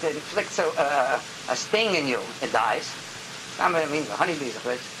inflicts a sting in you, it dies. Some of it means honeybees, of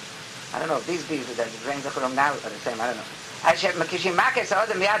course. I don't know if these bees that it rains from now are the same, I don't know. Hashem kishehi maka es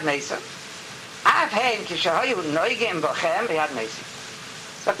odem me'ad meisa. Av heim kishehoyu noige im bochem me'ad meisa.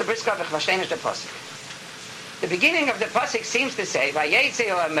 Sagt the Brisker, ich verstehe nicht der Posik. The beginning of the pasuk seems to say, "Vayetze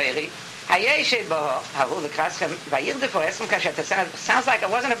ha'ameiri, hayeshev baha, hahu l'kraschem, vayirdefu eschem kasher tasena." Sounds like it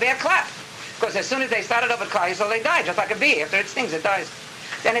wasn't a bad clap, because as soon as they started up at Klal Yisrael, they died, just like a bee. After it stings, it dies.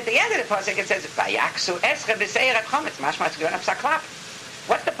 Then at the end of the pasuk, it says, "Vayaksu eschem b'seir atchometz." Mashma, it's given up a clap.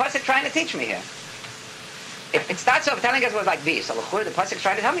 What's the pasuk trying to teach me here? If it starts off telling us it was like bees, so the pasuk is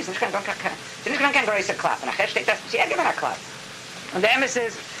trying to tell me, "It's not going to grace a clap." And Achesh that's she had given a clap. And the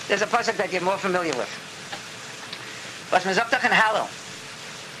emphasis, there's a pasuk that you're more familiar with. Was man sagt doch in Hallel.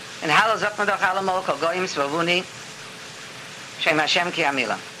 In Hallel sagt man doch allemal, Kol Goyim Svavuni, Shem Hashem Ki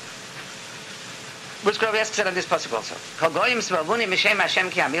Amila. Brisker Rav asks it on this pasuk also. Kol Goyim Svavuni, Mishem Hashem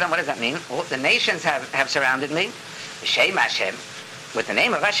Ki Amila. What does that mean? Oh, the nations have surrounded me. Mishem Hashem, with the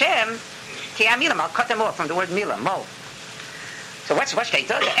name of Hashem, Ki Amilam. I'll cut them off from the word Mila, Mo. So what's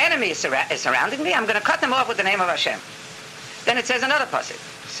Shteita? The enemy is surrounding me. I'm going to cut them off with the name of Hashem. Then it says another pasuk.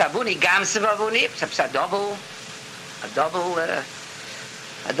 Sabuni Gam Svavuni. It's a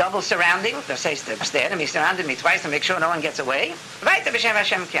double surrounding. They say the enemy surrounded me twice to make sure no one gets away. Right, the B'Shem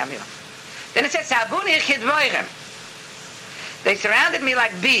Hashem Kiamil. Then it says, Sabuni Chidvoirem. They surrounded me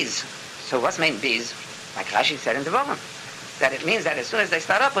like bees. So what's mean bees? Like Rashi said in the Devarim. That it means that as soon as they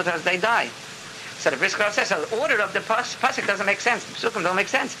start up with us, they die. So the Brisker says, so the order of the pasuk doesn't make sense. The psukim don't make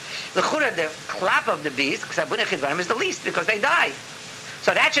sense. The clap of the bees, Sabuni Chidvoirem, is the least because they die.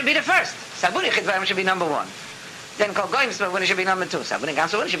 So that should be the first. Sabuni Chidvoirem should be number one. Then Kol Goyim Svavuni should be number two. Sabuni Gam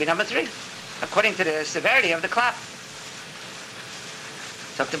Svavuni should be number three, according to the severity of the clap.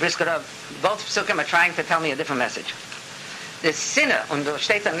 So the Brisker Rav, both psukim are trying to tell me a different message. The sinner, und da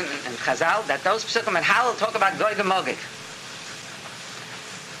steht in Chazal, that those psukim in Hallel talk about Goy Gemogik.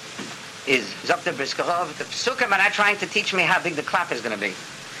 Is, sagt the Brisker Rav, the psukim are not trying to teach me how big the clap is going to be.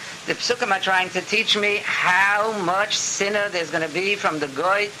 The psukim are trying to teach me how much sinner there's going to be from the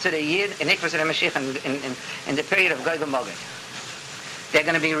Goy to the Yid in Ikvus and Mashiach in the period of Goy Gemogik. They're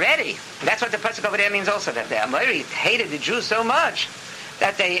going to be ready. That's what the pasuk over there means also, that the Amori hated the Jews so much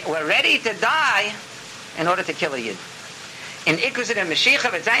that they were ready to die in order to kill a Yid. In Ikus in der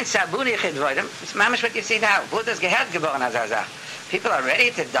Mashiach wird sein Sabuni gedworen. It's mamish what you see now. Wo das gehört geboren als Azach. People are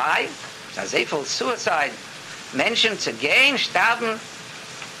ready to die. There's a full suicide. Menschen zu gehen, sterben,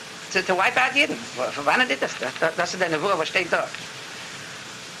 to wipe out jeden. Für wann dit das? Das ist der Nevuah, was steht dort.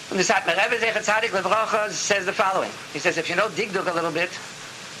 Und das hat mir Rebbe Zecher Tzadik Levrocha says the following. He says, if you know Digduk a little bit,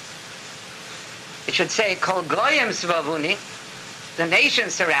 it should say, Kol Goyim Svavuni, the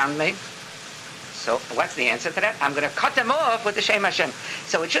nations surround me. So what's the answer to that? I'm going to cut them off with the Shem Hashem.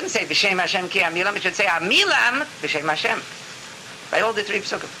 So it shouldn't say B'Shem Hashem Ki Amilam, it should say Amilam B'Shem Hashem. By all the three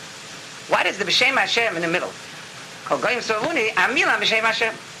psukim. What is the B'Shem Hashem in the middle? Kol Goyim Svavuni, Amilam B'Shem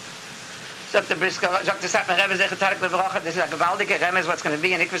Hashem. Sagt der Brisker, sagt der Satmer Rebbe Zecher Tzadik Levrocha, this is a gewaltige Remes, what's going to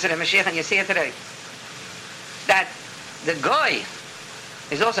be in Ikvus and Mashiach, and you see it today. That the Goy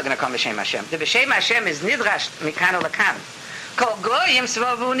is also going to come B'Shem Hashem. The B'Shem Hashem is Nidrash Mikano Lakan. Kol Goyim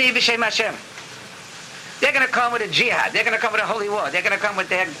Svavuni B'Shem Hashem. They're going to come with a jihad. They're going to come with a holy war. They're going to come with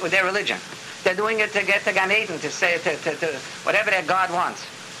their religion. They're doing it to get to Gan Eden, to say to whatever their God wants.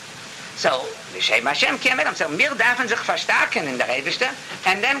 So, B'Shem Hashem Ki Amilam. So, wir dürfen sich verstärken in der Ewigste,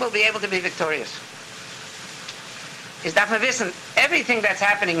 and then we'll be able to be victorious. Is darf man wissen, everything that's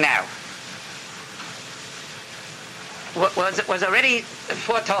happening now was already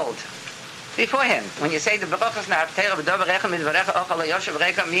foretold beforehand. When you say the Berachos Na'aftera V'Dover Rechem V'Varecha Ochal Yoshev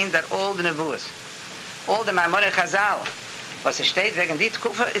Reka means that all the Nevuahs, all the Maimonides Chazal, was es steht wegen die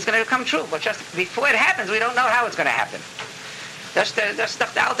Tkufa, is going to come true. But just before it happens, we don't know how it's going to happen. That's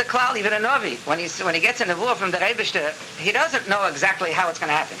doch der alte Klal, even a Novi. When he gets a Nevuah from the Rebishter, he doesn't know exactly how it's going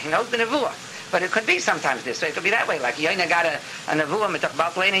to happen. He knows the Nevuah. But it could be sometimes this way. It could be that way. Like Yoina got a Nevuah mit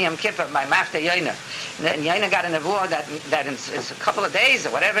Bal Pleni Yom Kippur by Mafta Yoina. And Yoina got a Nevuah that is a couple of days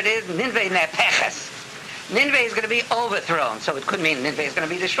or whatever it is, Ninveh Nepeches. Ninveh is going to be overthrown. So it could mean Ninveh is going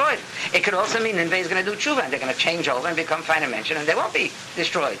to be destroyed. It could also mean Ninveh is going to do Teshuvah, and they're going to change over and become finer mention, and they won't be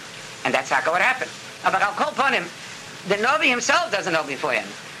destroyed. And that's not what happened. But I'll call upon him. The Novi himself doesn't know beforehand.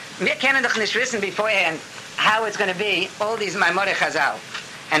 Wir kennen doch nicht wissen beforehand how it's going to be, all these Maimonides Chazal.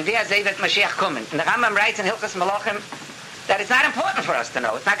 And wie wird Mashiach kommen. And the Rambam writes in Hilchos Malachim that it's not important for us to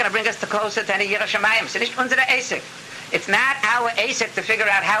know. It's not going to bring us closer to any Yirah Shamayim. It's nicht unsere Asik. It's not our Asik to figure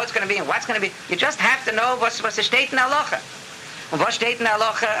out how it's going to be and what's going to be. You just have to know was steht in der Halacha. Und was steht in der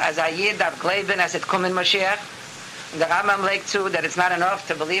Halacha, as a Yid darf glauben, as it kommen Mashiach. And the Rambam legt zu that it's not enough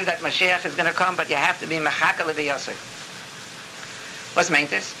to believe that Mashiach is going to come, but you have to be Mechaka Levi Yosef. Was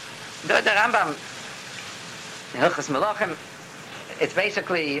meint es? The Rambam, in Hilchos Malachim, it's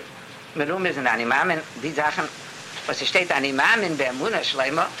basically Merumis and Animamin, die Sachen, was steht Animamin be'emunah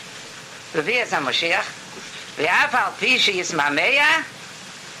shleima, wie es am Mashiach, ve'af al pi she'yis mameya,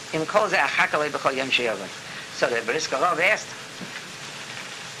 im kol ze achakale b'chol yom she'yavon. So the Brisker Rov asked,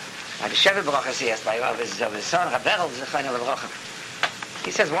 by the Sheva Baruch he asked, of his son, Raberel, Zechayna L'Baruch.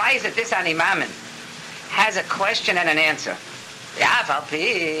 He says, why is it this Animamin has a question and an answer? Ve'af al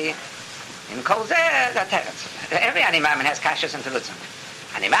pi, im kol ze, that teretz. Every Animamin has kashas and telutzim.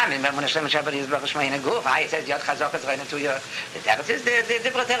 Animamin, when Hashem Shabbat is Baruch Shmei Neguf, it says Yod Chazok is reina to your. The teretz is the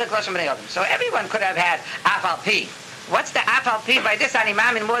Broteret Loshem Bnei Adam. So everyone could have had Afal Pi. What's the Afal Pi by this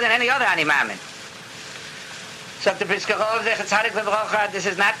Animamin more than any other Animamin? So the Brisker Rov Zecher Tzadik Levrocha, this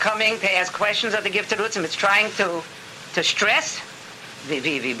is not coming to ask questions or to give telutzim. It's trying to stress. Wie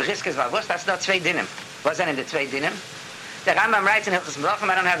Briskes war wusst, that's not zwei Dinim. Was sind die zwei Dinim? The Rambam writes in Hilchos Malachim,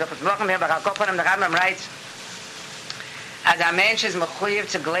 I don't have Hilchos Malachim here, but I'll call upon him. The Rambam writes, as a mensch is mechuyev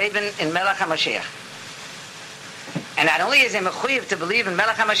to glauben in Melech HaMashiach. And not only is he mechuyev to believe in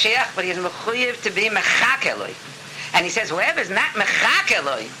Melech HaMashiach, but he is mechuyev to be mechakeloi. And he says, whoever is not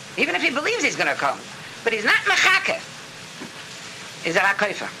mechakeloi, even if he believes he's going to come, but he's not mechake, is a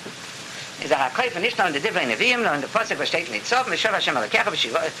rakoifer. Is a rakoifer, nicht nur in der Divrei Neviim, nur in der Posek, was steht in Yitzov, Meshov Hashem Alekecha,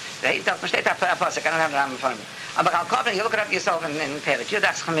 da steht a Posek, I don't have the Rambam in front of me. Aber I'll call you look it up yourself in Perik. You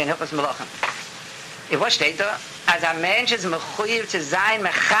das kommen in Hilchos Malachim. Was steht da? As a mensch is mechuyev to sein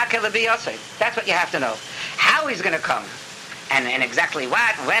mechake lebi Yosef. That's what you have to know. How he's going to come. And exactly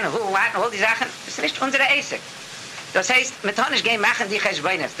what, when, who, what, all die Sachen. Das ist nicht unsere Asik. Das heißt, mit Honisch gehen machen die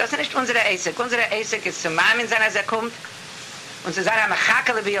Cheshboines. Das ist nicht unsere Asik. Unsere Asik ist zu Mamin sein, als kommt. Und zu sein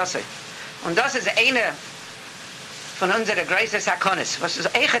mechake lebi Yosef. Und das ist eine von unseren größten Sakonis. Was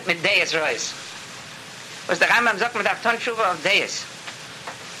ist echt mit Deis Reus. Was der Rambam sagt, man darf Teshuvah auf Deis.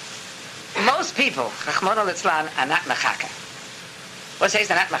 Most people, Rachmana litzlan, are not mechake. Was heißt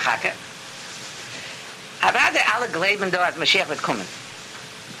not mechake? Aber alle glauben da, als Mashiach wird kommen.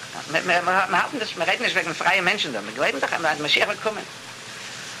 Wir reden nicht wegen freien Menschen da. Wir glauben doch, als Mashiach wird kommen.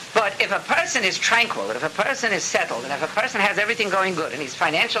 But But if a person is tranquil, and if a person is settled, and if a person has everything going good, and he's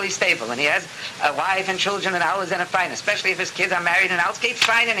financially stable, and he has a wife and children, and all is in a fine, especially if his kids are married, and all geht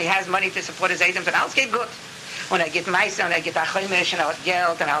fine, and he has money to support his items, and all geht good. When I get Meise, and I get Achimish, and I get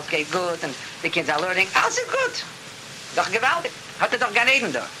Geld, and all geht good, and the kids are learning, alles ist gut. Doch gewaltig. Hat doch Gan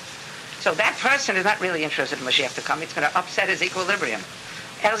Eden da. So that person is not really interested in Mashiach to come. It's going to upset his equilibrium.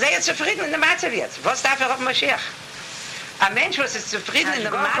 Sei zufrieden in der Matzev jetzt. Was darf auf Mashiach? Ein Mensch, was ist zufrieden in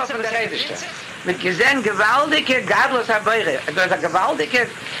der Matzev von der Rebischte. Mit gesehen gewaltige Gadlos Habeire. Da ist eine gewaltige,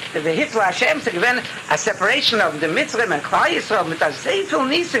 der Hitler Hashem, zu gewinnen, a separation of the Mitzrim and Klal Yisrael, mit der sehr viel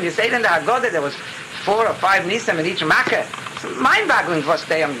Nisim. You say in der Agode, there was 4 or 5 Nisim in each Makkah. It's mind-boggling was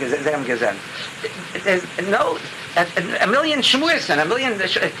they haben gesehen. There's no... A million Shmuisen, a million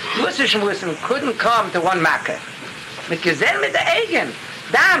Musa Shmuisen couldn't come to one Makkah. Mit gesehen mit der Egen,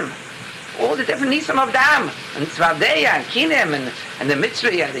 Dam, all the different nisim of Dam, and Tzvadeya, and Kinem, and the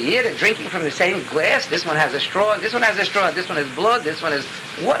Mitzvah, and the Yid, drinking from the same glass. This one has a straw, this one has a straw, this one is blood, this one is...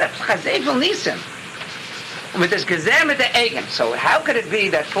 What a chazeful nisim. With this gesehen mit der Egen. So how could it be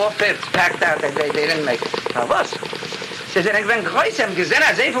that 4/5 packed out that they didn't make it? Now was? Sie sind ein größer, gesehen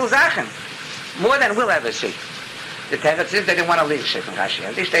a sehr viel Sachen. More than we'll ever see. The Teretz is they didn't want to leave Shef and Rashi.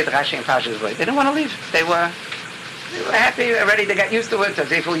 At least Rashi and Parshas way. They didn't want to leave. They were happy already. They got used to it.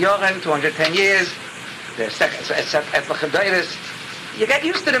 Zeful Yoren, 210 years. They're you get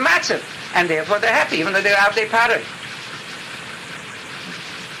used to the matzah, and therefore they're happy, even though they're out there party.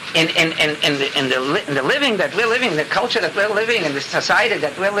 In the living that we're living, the culture that we're living, in the society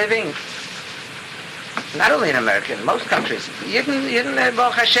that we're living, not only in America, in most countries, Yidden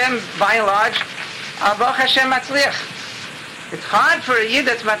Baruch Hashem, by and large, Baruch Hashem Matzliach. It's hard for a Yid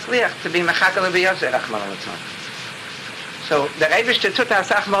that's Matzliach to be Mechakal B'Yoseh, Rachman al-Tzman. So the Rebishter tut as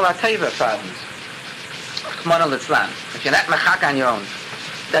Achmal HaTeva for us. Rachman al-Tzman. If you're not Mechak on your own.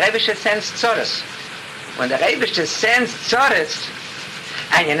 The Rebishter sends Tzoros. When the Rebishter sends Tzoros,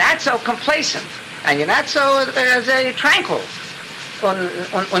 and you're not so complacent, and you're not so tranquil, und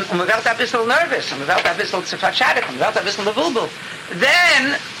man wird ein bisschen nervous, und man wird ein bisschen zu verschadig, und man wird ein bisschen levulbel,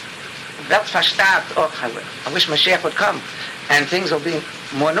 then wird verstaat, oh, I wish Mashiach would come, and things will be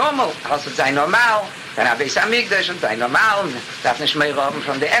more normal, also sei normal, dann habe ich Amigdash, und sei normal, darf nicht mehr roben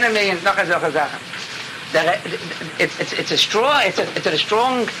from the enemy, und noch solche Sachen. It's a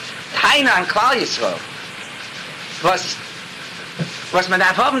strong Taina an Klal Yisrael, was man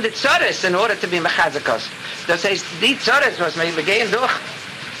darf haben, die Zores, in order to be Mechazakos. Das heißt, die Zores, was man begehen durch,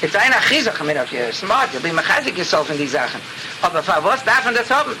 it's ein Achizach, I mean, if you're smart, you'll be Mechazik yourself in die Sachen. Aber für was darf man das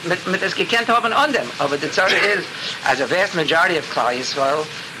haben? Mit das gekannt haben an dem. Aber die Zore ist, as a vast majority of Klal Yisrael,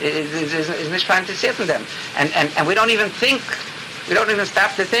 is nicht fantasiert in them. And we don't even think, we don't even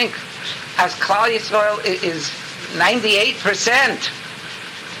stop to think, as Klal Yisrael is 98%,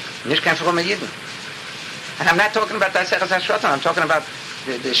 nicht kein frommer Jiden. And I'm not talking about the Aseres HaShvatim, I'm talking about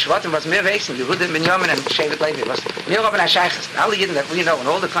the Shvatim, was mehr wissen, the Yehudim, Binyamin, and Shevet Levi, was mehr oben als Sheiches. Alle Yidden that we know, in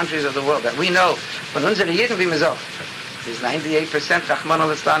all the countries of the world, that we know, von unseren Yidden, wie man sagt, is 98% Rachman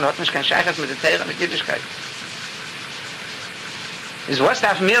al-Islam, hat nicht kein Sheiches mit der Teire, mit Jiddischkeit. Is was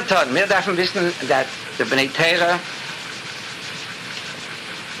darf mir tun? Wir dürfen wissen, that the Bnei Teire,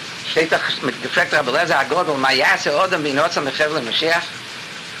 steht doch mit gefragt Rabbi Lezer HaGodel, ma yase odem binotzam mechevel Mashiach,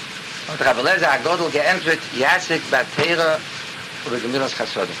 und Rabbi Lezer HaGodel geantwortet, Yasik Batera über Gemilas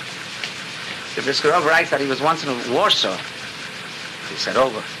Chasodim. The Briskerov writes that he was once in Warsaw. He said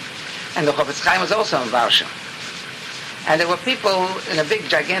over. And the Chofetz Chaim was also in Warsaw. And there were people in a big,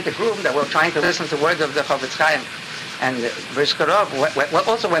 gigantic room that were trying to listen to words of the Chofetz Chaim. And Briskerov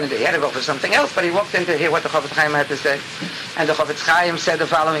also went into, he had to go for something else, but he walked in to hear what the Chofetz Chaim had to say. And the Chofetz Chaim said the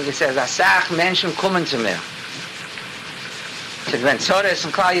following, he says, Asach Menschen kommen zu mir. Wenn Zores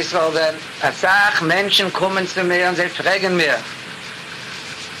und Klal Yisrael werden, Asach Menschen kommen zu mir und sie fragen mir,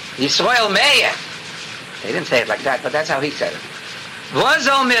 Yisrael Meir. They didn't say it like that, but that's how he said it. Wo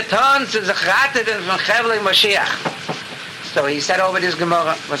soll mir tun zu sich raten von Chevle Mashiach? So he said over this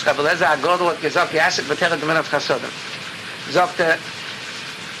Gemara, was Rabbi Lezer HaGodel hat gesagt, Yasik Batera Gemilas Chasodim. Sagte,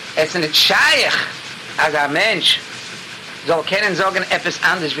 es ist nicht scheich, als ein Mensch soll kennen sagen, etwas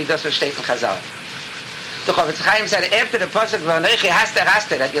anderes, wie das steht in Chazal. The Chofetz Chaim said, after the pasuk v'anechi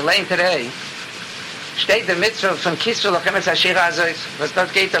haster that you learned today, steht der Mitzvah von Kisvah Lochemes Hashira Azois, was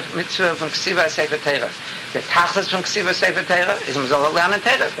dort geht auf Mitzvah von Ksiva Sefer Teira. Der Tachlis von Ksiva Sefer Teira ist, man soll lernen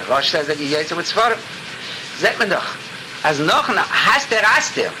Teira. Der Rosh says that you jetzt mit Zvorem. Seht man doch, als noch ein Haster,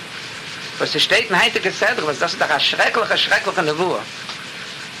 was steht in heutiger Zedr, was das ist doch ein schrecklicher Nevuah.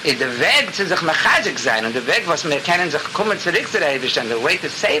 In der Weg zu sich Mechazik sein, und der Weg, was wir kennen, sich kommen zurück zu der Ewigkeit, the way to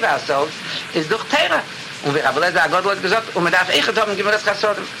save ourselves, ist durch Teira. Und wie Rabbi Lezer HaGodel hat gesagt, und man darf echt haben, Gemilas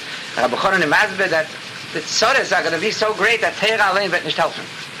Chasodim. Rabbi Chonon Masber that the Tzoros are going to be so great that Teira allein wird nicht helfen.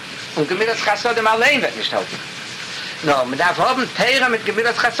 Und Gemilas Chasodim allein wird nicht helfen. No, man darf haben Teira mit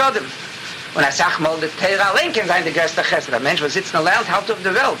Gemilas Chasodim. Und sag mal, der Teira allein kann sein der größte Chesed. Der Mensch, der sitzt und lernt, halt auf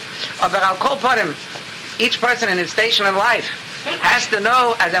der Welt. Aber al kol parim, each person in his station in life has to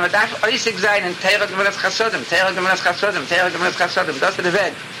know, as man darf äußig sein in Teira Gemilas Chasodim, Teira Gemilas Chasodim, Teira Gemilas Chasodim, das ist der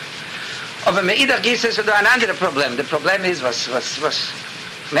Weg. Aber mit jeder Gieße ist da ein anderes Problem. Das Problem ist, was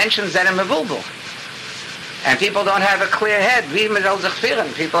Menschen sind im Wulbel. And people don't have a clear head. Wie man soll sich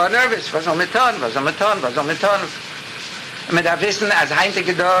führen? People are nervous. Was soll man tun? Was soll man tun? Was soll man tun? Und man darf wissen, als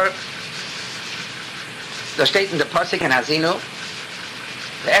heintige Dor, da steht in der Posik in Hasinu,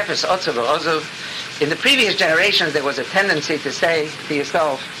 the Ephes Otzu V'Ozu, in the previous generations there was a tendency to say to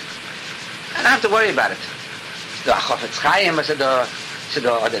yourself, I don't have to worry about it. Da Chofetz Chaim,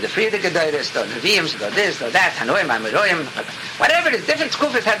 oder the Friedrich Gedeires, oder Neviim, oder this, or that, Hanoim, Amiroim, whatever it is, different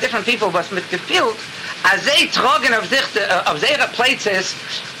schufas have different people, but mit gefühlt, als sie trocken auf ihre Plätze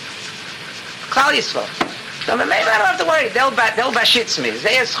Klal Yisrael. So man may not have to worry, they'll beschütz me.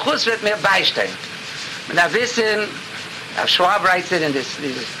 Sehr Schutz wird mir beistehen. Man darf wissen, Schwab writes it in this,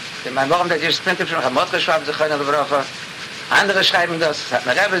 mein Wochen, der just printed from Chamotre Schwab, sich können gebrochen. Andere schreiben das, hat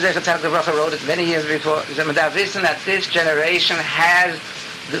mir Rebbe sich gesagt, gebrochen, wrote it many years before. So man darf wissen that this generation has,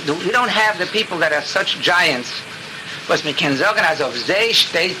 we don't have the people that are such giants, was man kann sagen, als auf sie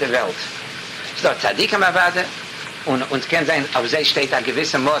steht die Welt. So, Tzadikim Avade, und uns kann sein, auf sie steht ein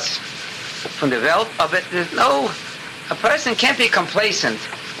gewisser Moss von der Welt, aber there's no, a person can't be complacent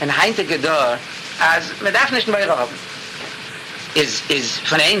in heinte Gedor, as man darf nicht mehr haben. Is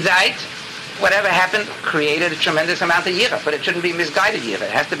von einer Seite, whatever happened, created a tremendous amount of yira, but it shouldn't be misguided yira.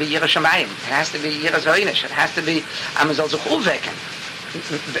 It has to be yira shamayim. It has to be yira zoinish. It has to be amazol zuchuveken.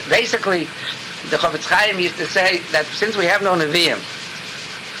 Basically, the Chofetz Chaim used to say that since we have no Nevi'im,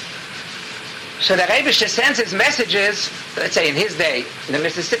 so the Rebbe sends his messages, let's say in his day, the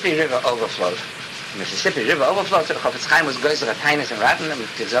Mississippi River overflowed. The Mississippi River overflowed, so the Chofetz Chaim was goes to the Tainus and Ratten, and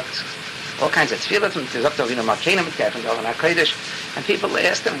gesagt all kinds of tefillahs, and gesagt auch in a Markenim, and auch in a Kodesh, and people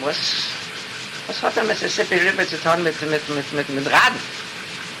asked him, was hat der Mississippi River zu tun mit Raden?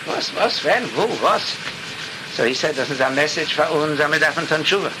 Was, wenn, wo, was? So he said, das ist ein Message für uns, wir dürfen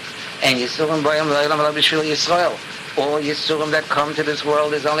Teshuvah. And Yisurim boyam lo'elam lo b'shvil Yisrael. All Yisurim that come to this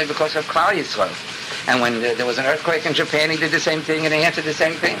world is only because of Klal Yisrael. And when there was an earthquake in Japan, he did the same thing, and he answered the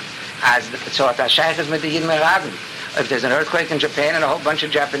same thing. So at Ashayach mit the Yidden Raden. If there's an earthquake in Japan and a whole bunch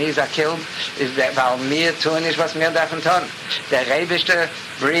of Japanese are killed, is that weil mir tun is was mir dürfen tun. Der Rebischte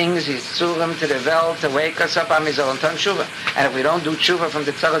brings his Tzurim to the Welt to wake us up on Mizol and Ton Teshuvah. And if we don't do Teshuvah from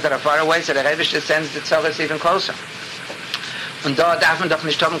the Tzoros that are far away, so the Rebischte sends the Tzoros even closer. Und da darf man doch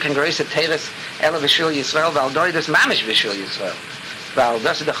nicht haben, kein größer Teres, Ela V'Shil Yisrael, weil da ist Mamish V'Shil Yisrael. Weil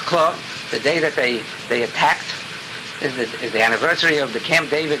das ist doch klar, the day that they attacked is the anniversary of the Camp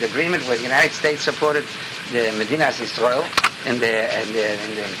David agreement where the United States supported the Medinas Yisrael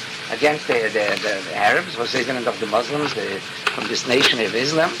against the Arabs, was even of the Muslims from this nation of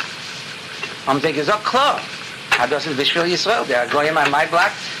Islam. They gesagt, klar, das ist Bishvil Yisrael. They are going on my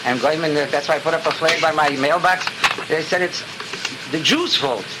block, and going in that's why I put up a flag by my mailbox. They said it's the Jews'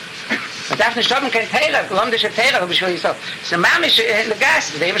 fault. Man darf nicht haben, kein Teira, landische Teira, Bishvil Yisrael. It's a mamish in the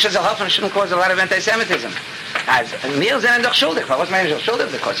gas. The Evish Helfen shouldn't cause a lot of anti-Semitism. Mir sind doch schuldig. Was meinen Sie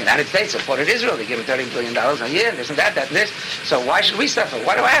schuldig? Because the United States supported Israel. They give them $30 billion a year, this and that and this. So why should we suffer?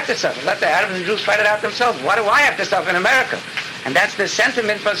 Why do I have to suffer? Let the Arabs and Jews fight it out themselves. Why do I have to suffer in America? And that's the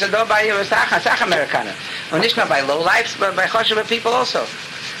sentiment for Sador by Sach Amerikaner. Und nicht nur bei lowlifes, but by Choshev people also.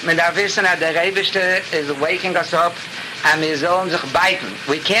 Man darf wissen, that the Rebischte is waking us up, and wir sollen sich biten.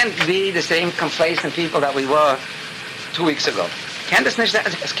 We can't be the same complacent people that we were 2 weeks ago.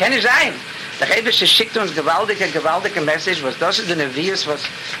 Es kann nicht sein. Der Rebische schickt uns gewaltige Message, was das ist der Nevius, was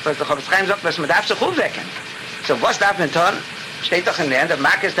der Chofetz Chaim sagt, was man darf sich aufwecken. So was darf man tun? Steht doch in der Ende,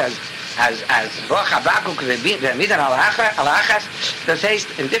 mag es das, als Boch Habakuk, wer mit an Al-Achas, das heißt,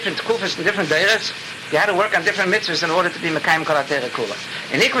 in different Kufas, in different Deiras, you had to work on different mitzvahs in order to be Mekayim Kol HaTorah Kula.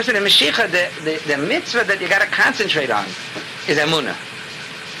 In Ikvus in the Mashiach, the mitzvah that you got to concentrate on is Emunah.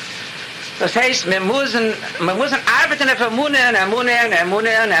 Das heißt, wir müssen arbeiten auf Emunah, noch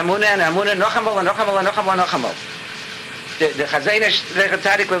einmal. Der Chazenisch, der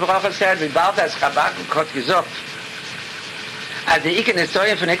Tzadik, Lebracha, said, wie bald als Chabakuk hat gesagt, als die Iken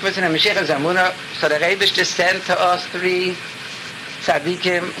Historien von Ikvus in der Mashiach is Emunah, so the Rebbe just sent to us 3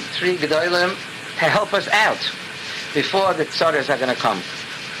 Tzadikim, 3 Gedolim, to help us out before the Tzoros are going to come.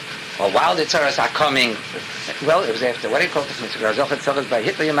 Or while the Tzoros are coming, well, it was after, what do you call this? Tzoros by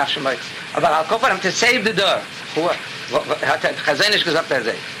Hitler, you mach schon mal. Aber I'll call for them to save the door. Hat Chazenisch gesagt, er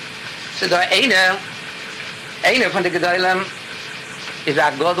sei. So da eine von den Gedoilem ist a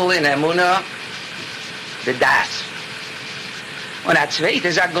Godel in Emuna, the Das. Und a zweite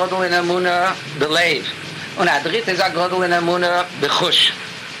ist a Godel in Emuna, the Lev. Und a dritte ist a Godel in Emuna, the Chush.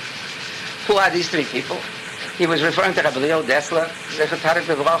 Who are these three people? He was referring to Rabbi Leo Dessler, Zechat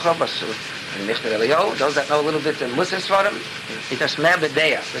Bevracha, and Mr. Leo, those that know a little bit of Muslims for him, it was mehr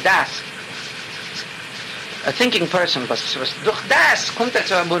Bedeya, the Das. A thinking person, was durch Das kommt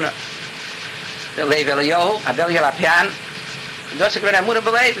zu Emuna. Der Lev Elio, Abel Yelapian, das ist Emuna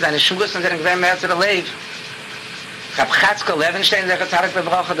belebt, seine Schuhes und seine Gewinn mehr zu der Lev. Chatzko Levenstein, Zechat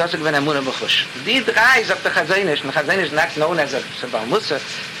Bevracha, das ist Emuna Bechush. Die drei, sagt der Chazanish, and Chazanish is not known as a Sabal Musa,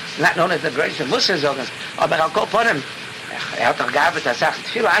 not known as the greatest Muslims, aber I'll go upon him. Hat doch gearbeitet, er sagt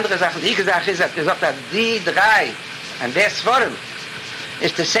viele andere Sachen, die gesagt ist, er hat gesagt, dass die drei, and das vor ihm,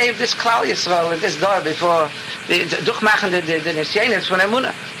 is to save this Klal Yisrael in this door before, durchmachen die Nisyanis von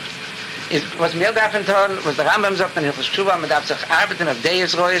Emuna. Was mir davon tun, was der Rambam sagt, in Teshuvah, man darf sich arbeiten auf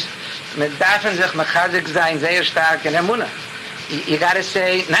Deis Reus, man darf sich mechazik sein, sehr stark in Emuna. You gotta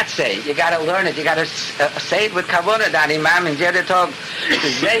say, not say, you gotta learn it, you gotta say it with Kavona, da Imam in jeder Tag,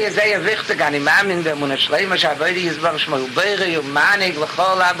 sehr wichtig, an Imam in der Emuna Shleima, Shavodi Yisbar Shmo, Beire, Yumanig,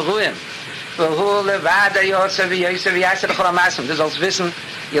 Lechol Abruim, Vehu Levada Yosef, Yosef, Yasser, Lechol Amasim. Das soll's wissen,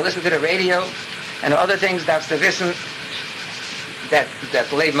 you listen to the radio, and other things, darfst du wissen, that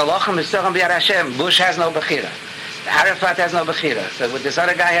Leib Malachim is Socham B'Yad Hashem, Bush has no Bechira, Arafat has no Bechira, this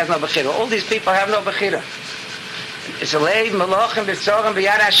other guy has no Bechira, all these people have no Bechira. It's a Leib Malachim is Socham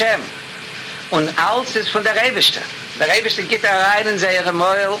B'Yad Hashem. Und alles ist von der Rebischte. Der Rebischte geht da rein in seine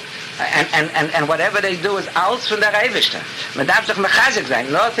Meul, and whatever they do is alles von der Rebischte. Man darf sich mechazik sein.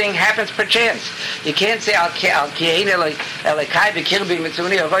 Nothing happens per chance. You can't say, Al-Kiene, Elekai, Bekirbi,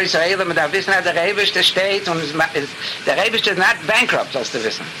 Mitzuni, Roi, Israel, man darf wissen, der Rebischte steht, und der Rebischte ist not bankrupt, sollst du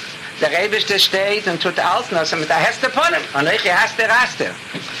wissen. Der Rebischte steht und tut alles, und mit der Heste Ponem, und ich haste Raste.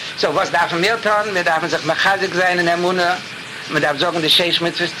 So, was darf man mir tun? Wir dürfen sich mechazik sein in der Munde. Man darf sagen, the Sheish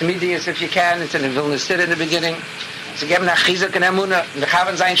Mitzvahs Tamidius, if you can. It's in the Vilna Sira in the beginning. Sie geben nach Chizuk in der Munde. Wir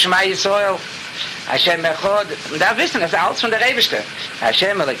haben sein Shema Yisrael. Hashem Echod. Man darf wissen, das ist alles von der Rebischte.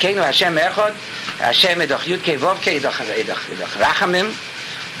 Hashem Elokeinu, Hashem Echod. Hashem doch Yudke Vovke, doch Rachamim.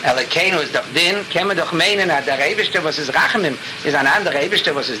 Elokeinu ist doch Din. Können wir doch meinen, der Rebischte, was ist Rachamim, ist ein anderer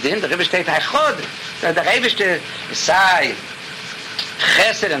Rebischte, was ist Din. Der Rebischte ist Echod. Der Rebischte sei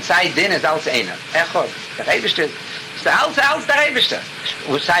Chesed und sei Din ist als einer. Echod. Der Rebischte ist als der Rebischte.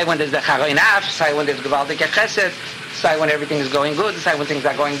 Sei when there's the Charoinaf, sei when there's gewaltige Chesed, say when everything is going good, say when things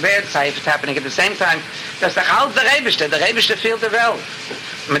are going bad, say if it's happening at the same time. Das ist doch alles der Rebischte fehlt der Welt.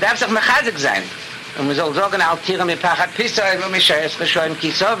 Man darf sich mechazik sein. Und man soll sagen, Al-Tira mi Pachat Pisai, wo mich Sheres Reshoim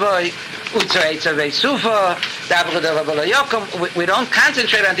Kisovoi, Uzoeizovei Sufa, Dabruder Rabolo Yokum. We don't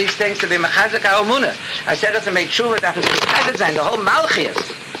concentrate on these things to be mechazik ha'omuna. Aseres and make Teshuvah, darf sich mechazik sein. The whole Malchias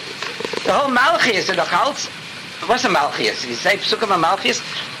ist doch alles. What's a Malchias? You say Psukam a Malchias?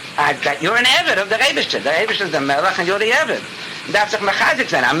 That you're an Eved of the Rebishter. The Rebishter is the Melech and you're the Eved. Darf sich mechazik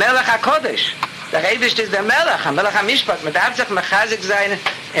sein. A Melech HaKodesh. Der Rebishter ist der Melech. A Melech HaMishpat. Man darf sich mechazik sein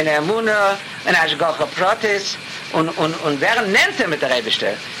in Emunah, in Ashgacha Protis. Und wer nennt mit der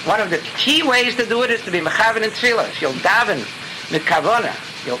Rebishter? One of the key ways to do it is to be mechaven in Tefillah. If you'll daven mit Kavona,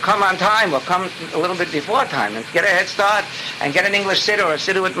 you'll come on time, or come a little bit before time, and get a head start, and get an English siddur, or a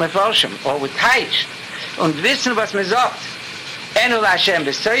siddur with Mefoshim, or with Taich. Und wissen, was mir sagt. Enul Hashem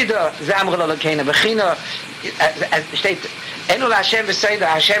B'Seido, Zamrul Elokeinu B'Chino, steht, Enul Hashem B'Seido,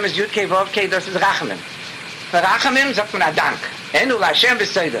 Hashem is Yudkei Vovkei, das ist Rachamim. Für Rachamim sagt man Dank. Enul Hashem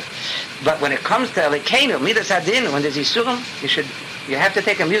B'Seido. But when it comes to Elokeinu, Midas Hadin, when there's Yisurim, you have to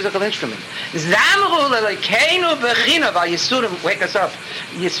take a musical instrument. Zamrul Elokeinu B'Chino, while Yisurim wake us up.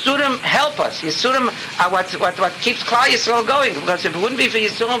 Yisurim help us. Yisurim are what keeps Klal Yisrael going. Because if it wouldn't be for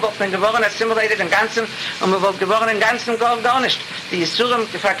Yisurim, wir wären geworden assimilated im Ganzen, und wir wären geworden im Ganzen gar nicht. Die Yisurim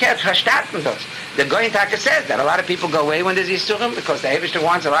verkehrt, verstärken das. The Goyen Taka says that a lot of people go away when there's Yisurim, because the Eibishter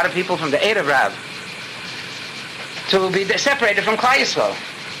wants a lot of people from the Eid of Rav to be separated from Klal Yisrael.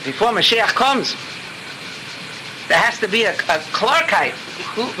 Before Mashiach comes, there has to be a Clarkite,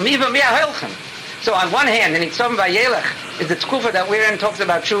 so on one hand, in Nitzom Vayelech is the Tkufa that we're in, talks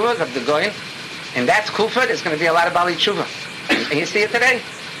about Teshuvah of the Goyin, and that Tkufa there's going to be a lot of Bali Teshuvah. And you see it today.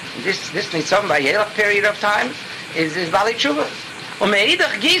 This Nitzom Vayelech period of time is Bali Teshuvah. Und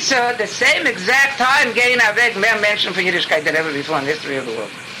Meidach Gisa, the same exact time, gehen weg mehr Menschen von Yiddishkeit than ever before in the history of the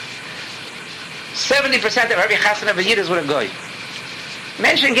world. 70% of every chasana of a Yid is with a Goy.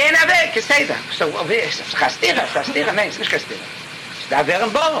 Menschen gehen weg, ich sehe das. So, Chastira, nein, es ist nicht Chastira. Da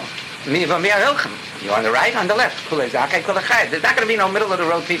wären Bohren. Mir helfen. You're on the right, on the left. They're not going to be no middle of the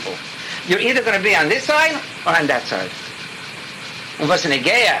road people. You're either going to be on this side or on that side. Und was in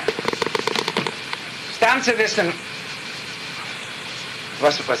Egea, stam zu wissen,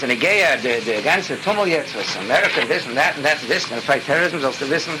 was in Egea, der ganze Tummel jetzt, was America, this and that, and this, going to fight terrorism, sollst du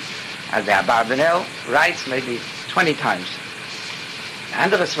wissen, as the Abarbanel writes maybe 20 times.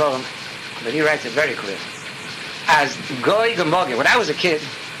 Anderes Forum, but he writes it very clear. As Goy Gemogig, when I was a kid,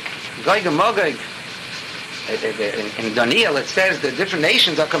 Goy Gemogig, in Daniel it says the different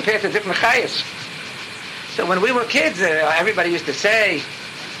nations are compared to different chayas. So when we were kids, everybody used to say,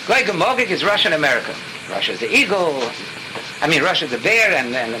 Goy Gemogig is Russia and America. Russia's the eagle, Russia's the bear,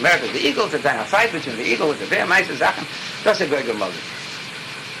 and America's the eagle. It's a fight between the eagle and the bear, meiste Sachen. Das ist Goy Gemogig.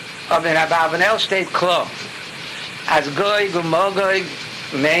 Aber in Abarbanel steht klar, as Goy Gemogig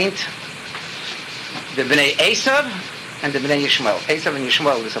meant the Bnei Esav and the Bnei Yishmael. Esav and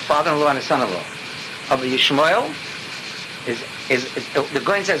Yishmael is a father-in-law and a son-in-law. Of Yishmael is the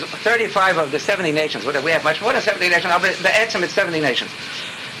Goyen says 35 of the 70 nations. We have much more than 70 nations. But the Etzem is 70 nations.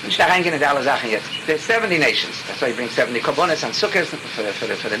 There's 70 nations. That's why he brings 70 Korbanos and Sukkahs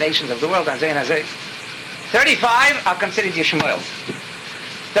for the nations of the world. 35 are considered Yishmael.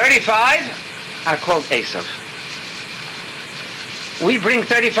 35 are called Esav. We bring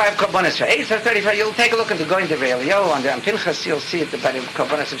 35 Korbanos for Esav, 35. You'll take a look at the Goyen Devrei Eliyahu and Pinchas, you'll see it by the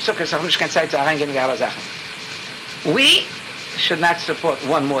Korbanos of Sukkah, so ich kann Zeit zu reingehen in alle Sachen. We should not support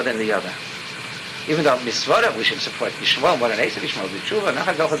one more than the other. Even though Misvara, we should support Yishmael more than Esav, Yishmael with Teshuvah,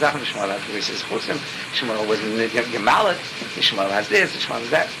 nachher solche Sachen, Yishmael has gewisses Chutzim, Yishmael was gemalet, Yishmael has this, Yishmael has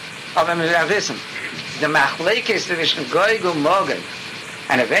that. Aber wir wissen, the Machlekes zwischen Goy und Moged,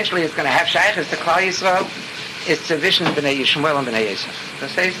 and eventually it's going to have Sheiches to Klal Yisrael, is division Bnei Yishmael and Bnei Esav.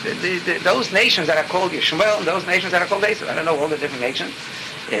 That says those nations that are called Yishmael and those nations that are called Esav. I don't know all the different nations.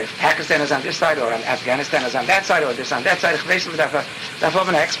 If Pakistan is on this side or Afghanistan is on that side or this on that side, ich weiß nicht, davon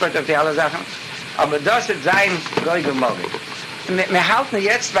bin ich Expert auf die alle Sachen. Aber das wird sein Goy Gemogig. Wir halten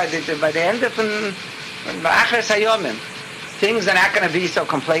jetzt bei der Ende von Aseres Hayomim. Things are not going to be so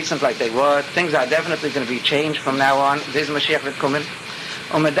complacent like they were. Things are definitely going to be changed from now on. This Mashiach wird kommen.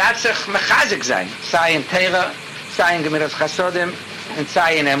 Und man darf sich mechazik sein. Sei in Teira, sei in Gemiras Chasodim, und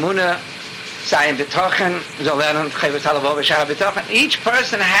sei in Emunah, sei in Betochen, so lernen, each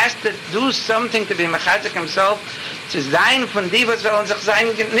person has to do something to be mechazik himself, zu sein von die, was soll sich sein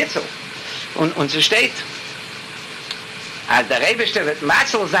Nitzel. Und so steht, als der Rebischte wird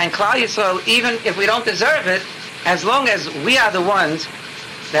Matzel sein, Klal Yisrael, even if we don't deserve it, as long as we are the ones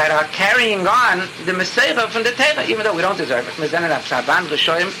that are carrying on the Messiah from the Torah, even though we don't deserve it. We do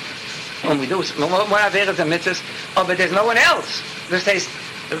more Averes and Mitzvahs, but there's no one else. This says,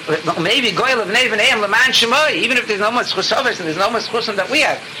 maybe Goyal of Nev and Eim, Leman Shemoi, even if there's no much Chusovis and there's no much Chusim that we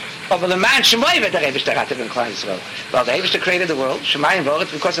have. But Leman Shemoi, the Rebishter had to be in Klal Yisrael. Well, the Rebishter created the world, Shemai and Voret,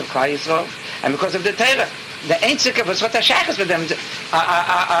 because of Klal Yisrael, and because of the Torah. The Einzige, was hat Shachas with them, the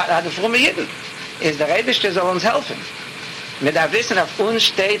Frumme Yidden, is the Rebishter soll uns helfen. Mit der Wissen auf uns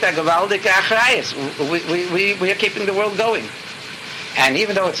steht der gewaltige Achrayes. We are keeping the world going. And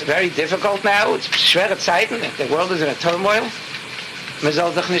even though it's very difficult now, it's schwere Zeiten, the world is in a turmoil, man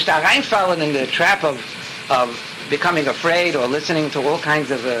soll sich nicht reinfallen in the trap of becoming afraid or listening to all kinds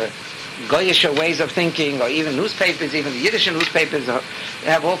of goyish ways of thinking, or even newspapers, even the Yiddish newspapers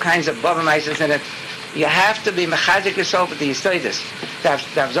have all kinds of bobemeises in it. You have to be mechazik yourself with the Yisoidis. Darf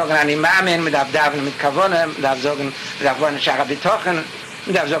sagen an Imamin, darf davenen mit Kavonem, darf sagen, darf wollen Shara Bitochen,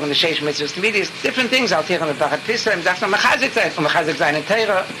 darf sagen the Sheish Mitzvahs Tvidis, different things out here in the Bachat Pisrem, darf noch mechazik sein, mechazik sein in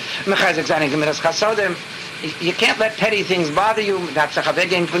Teira, mechazik sein in Gemiras Chasodim. You can't let petty things bother you, darf sich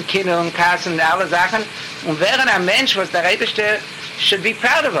weggehen von Kindern und Kassen und alle Sachen. Und wären ein Mensch, was der Rebischte should be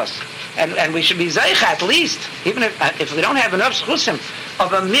proud of us. And we should be Zeicha at least, even if we don't have enough Schusim,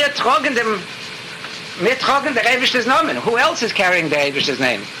 aber wir tragen der Rebishter's Namen. Who else is carrying the Rebishter's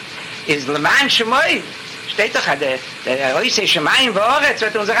name? Is Leman Shemoi. Steht doch, der Oisei Shemayim V'oretz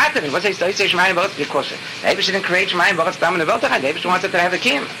wird unser Ratten. Was heißt Oisei Shemayim V'oretz? Because the Rebishter didn't create Shemayim V'oretz down in the world. The Rebishter wanted to have a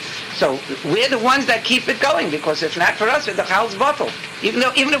king. So we're the ones that keep it going, because if not for us, we're the Chal's bottle. Even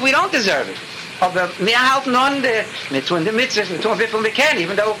if we don't deserve it. Aber wir halten on, wir tun die Mitzvahs, wir tun wie viel wir können,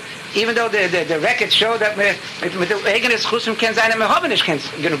 even though the records show that wir mit der eigenen Schusim können sein, wir haben nicht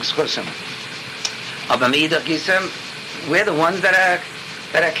genug Schusim. Aber we're the ones that are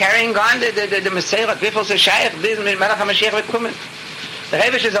carrying on the Messiah, wie viel sich scheich, bis mit Melech HaMashiach wird kommen. Der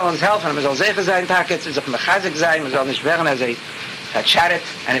Rebisch soll uns helfen, man soll sicher sein, Tag jetzt, es soll mechazik sein, man soll nicht werden, Fatsharet,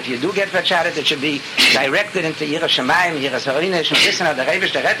 and if you do get Fatsharet, it should be directed into Yira Shemayim, Yira Sarinish, und wissen, der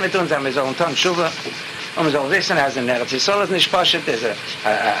Rebisch, der redt mit uns, und wir sollen tun Teshuvah, und wir sollen wissen, als in Eretz Yisrael ist nicht Poshet, there's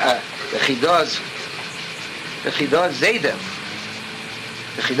a Chidoz Zeder.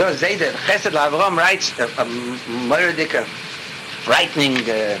 The Chidah Zayda, Chesed L'Avram writes a murdic, frightening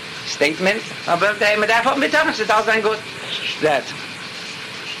statement about the Medafot Mitachas. It's all going good. That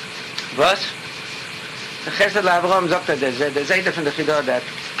was the Chesed L'Avram sagt the Zayda from the Chidah that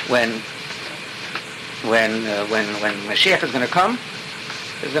when Mashiach is going to come,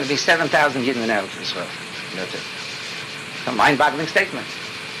 there's going to be 7,000 Yidden in Eretz Yisrael. That's it. It's a mind-boggling statement.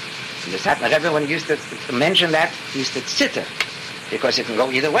 And the Satmar Rebbe, when he used to mention that, he used to zitter, because it can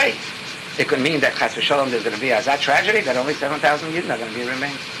go either way. It could mean that Chas v'Shalom there's going to be a tragedy that only 7,000 Yidden are going to be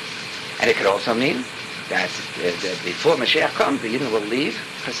remain. And it could also mean that before Mashiach comes, the Yidden will leave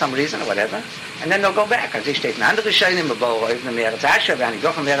for some reason or whatever, and then they'll go back. As he states in andere Shaynim,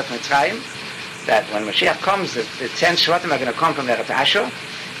 that when Mashiach comes, the 10 Shvatim are going to come from Eretz Ashur,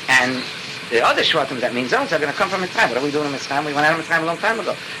 and the other Shvatim, that means those, are going to come from Mitzrayim. What are we doing in Mitzrayim? We went out of Mitzrayim a long time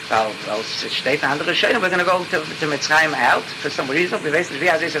ago. We're going to go to Mitzrayim out for some reason, and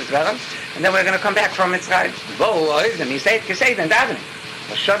then we're going to come back from Mitzrayim. He said, in davening.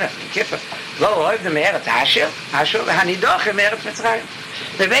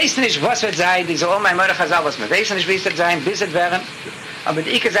 Wir wissen nicht, was wird sein, diese Oma im Mörder Chazal, was wir wissen nicht, wie es wird sein, bis es werden. Aber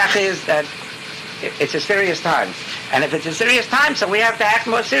die Sache ist, that it's a serious time. And if it's a serious time, so we have to act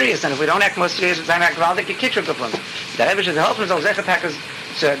more serious. And if we don't act more serious, it's eine gewaltige Kitschung gefunden. Der Rebbe ist helfen, soll sicher packen,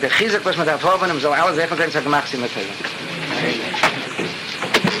 der Chizuk, was man da vorbennen, soll alle Sachen werden, so gemacht sie mit Hilfe.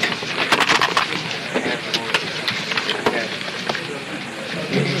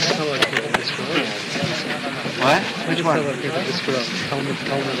 What? Which one? I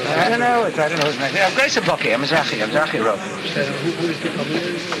don't know. I don't know his name. I'm Grace Aboki. I'm Mizrahi wrote.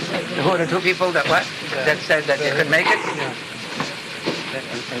 Who are the two people that what? That said that they could make it? Yeah.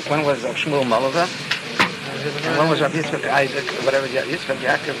 One was Shmuel Molova. And one was Rabbi Yitzchak Isaac, whatever, Yitzchak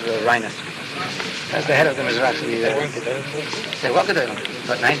Yaakov Reinus. That's the head of the Mizrahi. They were Gedolim.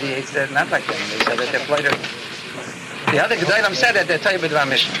 But 98 said not like them. They said that they played it. The other Gedolim said that they're Tayyib B'Dvar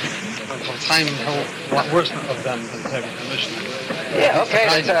Mishnah. Time, a lot worse of them than the Mishnah. Yeah, okay,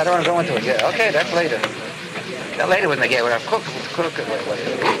 I don't want to go into it. Yeah, okay, that's later. That later when they get whatever, cook,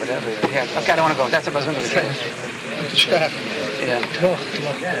 whatever. Yeah, okay, I don't want to go. That's about something to say. Yeah.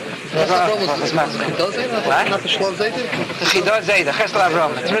 Not the Shlov Zayda? The Chidah Zayda, Chesed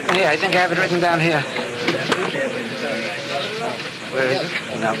L'Avram. It's written here. I think I have it written down here. Where is it?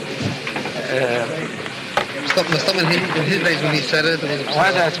 No. In his days when he said it, Why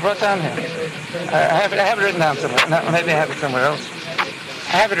is that? It's brought down here. I have it written down somewhere. No, maybe I have it somewhere else.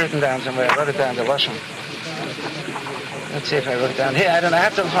 I have it written down somewhere. I wrote it down to Washington. Let's see if I wrote it down here. I don't know. I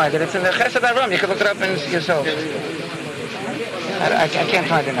have to find it. It's in the Chesed L'Avram. You can look it up yourself. I can't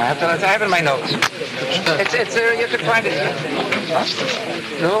find it now. I have it in my notes. It's you can find it.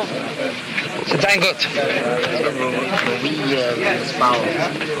 No? It's dang good. When we spouse,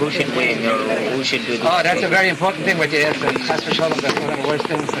 who should win or who should do this? Oh, that's a very important thing what you asked. Chas v'Shalom, that's one of the worst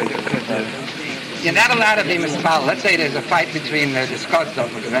things. You're not allowed to be mispal. Let's say there's a fight between the Scots, there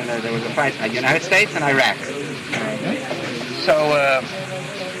was a fight in the United States and Iraq.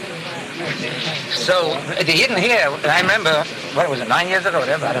 So the Yidden here, I remember, what was it, 9 years ago,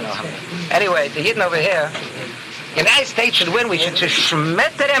 whatever, I don't know how many. Anyway, the Yidden over here, the United States should win, we should just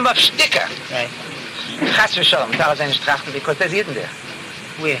schmetter them auf Sticker. Right. Chas v'Shalom, da was eine Strachten, because there's Yidden there.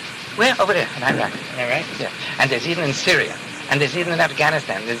 Where? Where? Over there, in Iraq. Right? Yeah. And there's Yidden in Syria. And there's Yidden in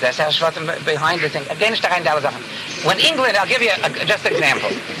Afghanistan. There's Aseres behind the thing. Afghanistan, when England, I'll give you just an example.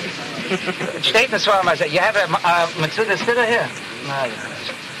 Steht in Swarm, I said, you have a Metzudah Siddur here?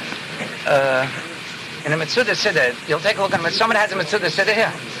 In a Metzudah Siddur, you'll take a look at it. Someone has a Metzudah Siddur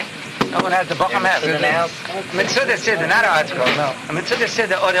here. No one has the Bochum have. Metzudah Siddur, not an article, no. A Metzudah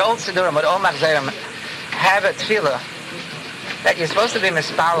Siddur, or the old Siddurim, or the old Machzerim, have a tefillah that you're supposed to be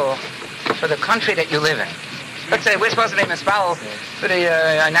mispal for the country that you live in. Let's say we're supposed to be mispal for the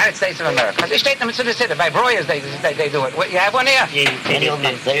United States of America. They state the Metzudah Siddur. By Broyers, they do it. You have one here? Yeah, the old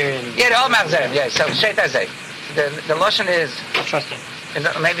Machzerim. Yeah, the old Machzerim, yeah. So, Sheit Azay. The Lashon is... I trust you.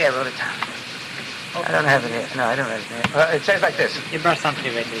 Maybe I wrote it down. Okay. I don't have it here. No, I don't have it here. It says like this. You brought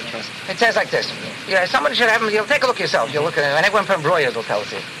something right to trust. It says like this. Yeah, somebody should have them. You'll take a look yourself. You'll look at it. And everyone from Broyers will tell it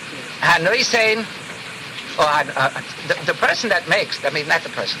to you. Hanoisein, or the person that makes, I mean, not the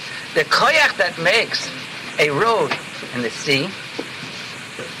person, the koyach that makes a road in the sea.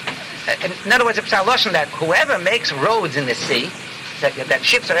 In other words, it's our Lashon that whoever makes roads in the sea, that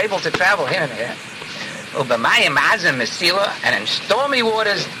ships are able to travel here and there, and in stormy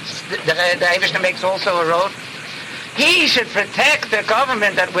waters, the Eivishter makes also a road. He should protect the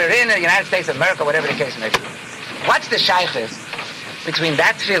government that we're in the United States of America, whatever the case may be. What's the shaykhis between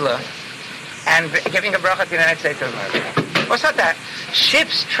that tefillah and giving a bracha to the United States of America? What's not that?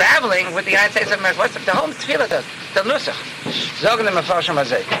 ships traveling with the United States of America. What's the whole tefillah, the nusach? Zogen the Mefarshim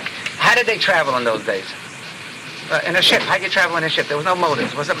Hazeh. How did they travel in those days? In a ship. How did you travel in a ship? There was no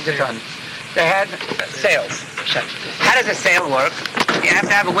motors. What's up with the gun? They had sails. How does a sail work? You have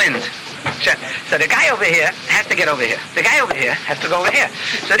to have a wind. So the guy over here has to get over here. The guy over here has to go over here.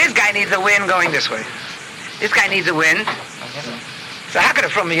 So this guy needs a wind going this way. This guy needs a wind. So how could a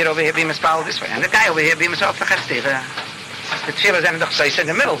from here over here be mispalled this way? And the guy over here be mispalled for chastira. The tefillahs and the chsais in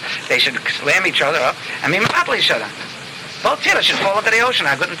the middle. They should slam each other up and be mispalled each other. Both tefillahs should fall into the ocean.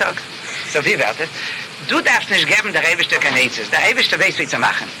 I couldn't talk. So wie wird es? Du darfst nicht geben, der Eibischte kann nichts. Der Eibischte weiß, wie zu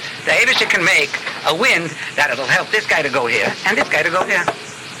machen. Der Eibischte can make a wind that it'll help this guy to go here and this guy to go here.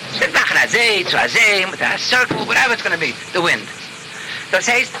 So machen a zay, to a zay, with a circle, whatever it's going to be, the wind. Das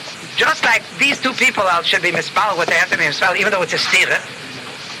heißt, just like these two people should be mispalled what they have to be mispalled, even though it's a stira.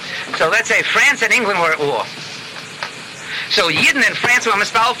 So let's say France and England were at war. So Yidden and France were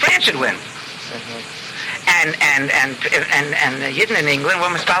mispalled, France should win. And Yidden in England were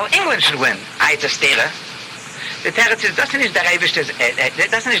mispalled, England should win. It's a stira. The Teretz is, das nicht der Eibischte,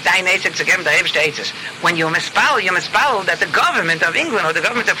 das nicht dein Esek zu geben, der Eibischte Eitzes. When you mispall that the government of England or the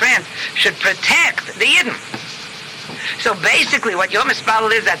government of France should protect the Yidden. So basically what your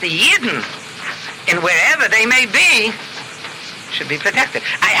mispall is that the Yidden, in wherever they may be, should be protected.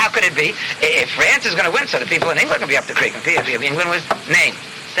 How could it be? If France is going to win, so the people in England can be up the creek. If England was named.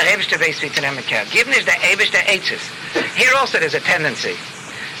 Der Eibischte weiß, wie zu nehmen kann. Given is der Eibischte Eitzes. Here also there's a tendency,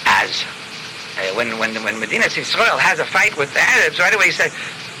 as when Medina Israel has a fight with the Arabs, right away you say,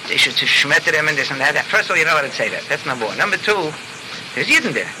 they should schmetter them and this and that. First of all, you know how to say that. That's number one. Number two, there's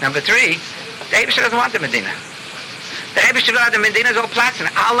Yidden there. Number three, the Eibischte doesn't want the Medina. The Eibischte will have the Medina so platzen.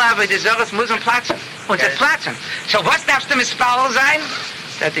 Allah will die Zorres müssen platzen. Und sie platzen. So was darfst du mispal sein?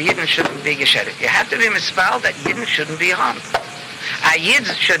 That the Yidden shouldn't be geschädigt. You have to be mispal that Yidden shouldn't be harmed.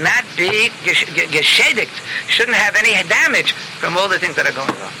 Yidden should not be geschädigt, shouldn't have any damage from all the things that are going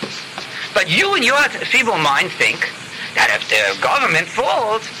on. But you in your feeble mind think that if the government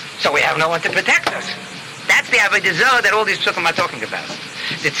falls, so we have no one to protect us. That's the Avodah Zarah that all these psukim are talking about.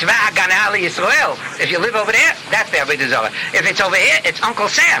 The Tzva Hagana Yisrael. If you live over there, that's the Avodah Zarah. If it's over here, it's Uncle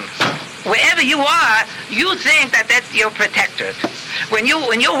Sam. Wherever you are, you think that that's your protectorate. When you're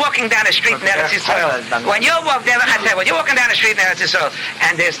walking down a street in Eretz Yisrael, when you're walking down a street in Eretz Yisrael,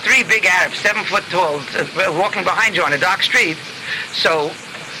 and there's three big Arabs, 7 foot tall, walking behind you on a dark street, so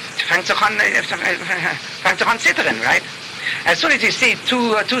fängt sich an zittern, right? As soon as you see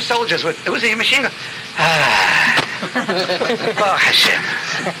two soldiers with a machine gun, Baruch Hashem.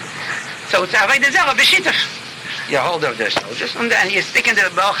 So it's Avodah Zarah b'shituf. You hold of the soldiers, and then you stick into the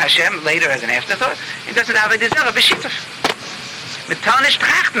Baruch Hashem later as an afterthought. It doesn't Avodah Zarah b'shituf. Mit Tanish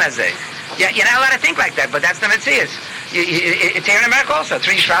trachten as they. You're not allowed to think like that, but that's the Metzias. It's here in America also.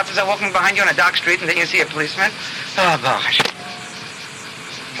 3 Shratzes are walking behind you on a dark street, and then you see a policeman. Oh, Baruch Hashem.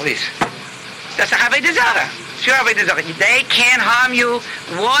 Police. That's a Avodah Zarah. Sure, Avodah Zarah. They can't harm you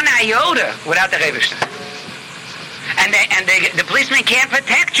 1 iota without the Rebishter. And the policeman can't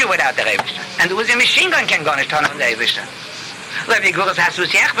protect you without the Rebishter. And the Uzi machine gun can go on the Rebishter. Let me go to Hasus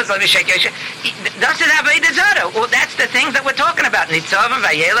Yachbaz, let me shake your shit. That's Avodah Zarah. Well, that's the things that we're talking about. Nitzavim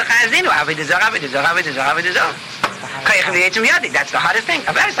vayelech hazinu. Avodah Zarah, Avodah Zarah, Avodah Zarah, Avodah Zarah. That's the hardest thing.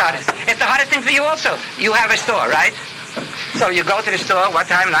 It's the hardest thing for you also. You have a store, right? So you go to the store, what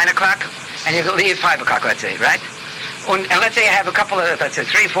time? 9 o'clock? And you leave 5 o'clock, let's say, right? And let's say you have a couple of, let's say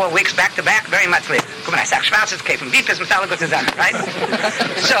 3-4 weeks back to back, very much later. Come on, I sag schwarzes Käfen, Beepes, Metallica zusammen, right?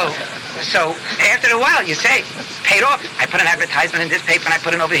 So after a while you say, paid off. I put an advertisement in this paper and I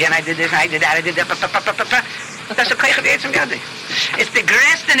put it over here and I did this and I did that, That's a koich v'yetzim yadi. It's the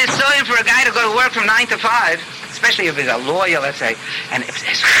grest and it's soil for a guy to go to work from 9 to 5, especially if he's a lawyer, let's say, and if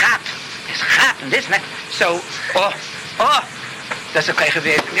it's chat, and this and that. So, that's a koich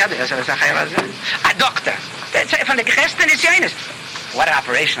v'yetzim yadi. That's a doctor. From the grest and it's yoinest. What an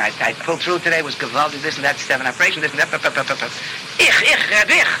operation I pulled through today was gewaltig, this and that, 7 operation, this and that,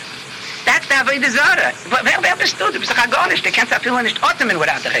 Ich. That's the Avodah Zarah. Wer bist du? Du bist doch gar nicht. Du kannst auch viel nicht atmen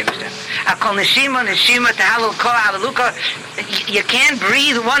without the Rebishter. Akol neshima, tahalul ko, halaluka. You can't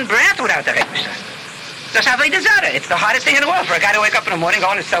breathe 1 breath without the Rebishter. That's Avodah Zarah. It's the hardest thing in the world for a guy to wake up in the morning, go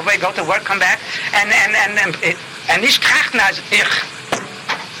on the subway, go to work, come back, and nicht trachten als ich.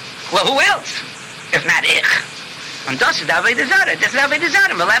 Well, who else? If not ich. And das is Avodah Zarah. This is Avodah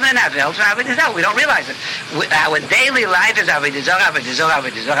Zarah. We're living in Avodah Zarah. We don't realize it. Our daily life is Avodah Zarah, but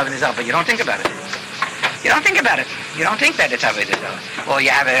you don't think about it. You don't think that it's Avodah Zarah. Or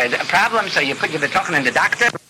you have a problem, so you put your betochen in the doctor.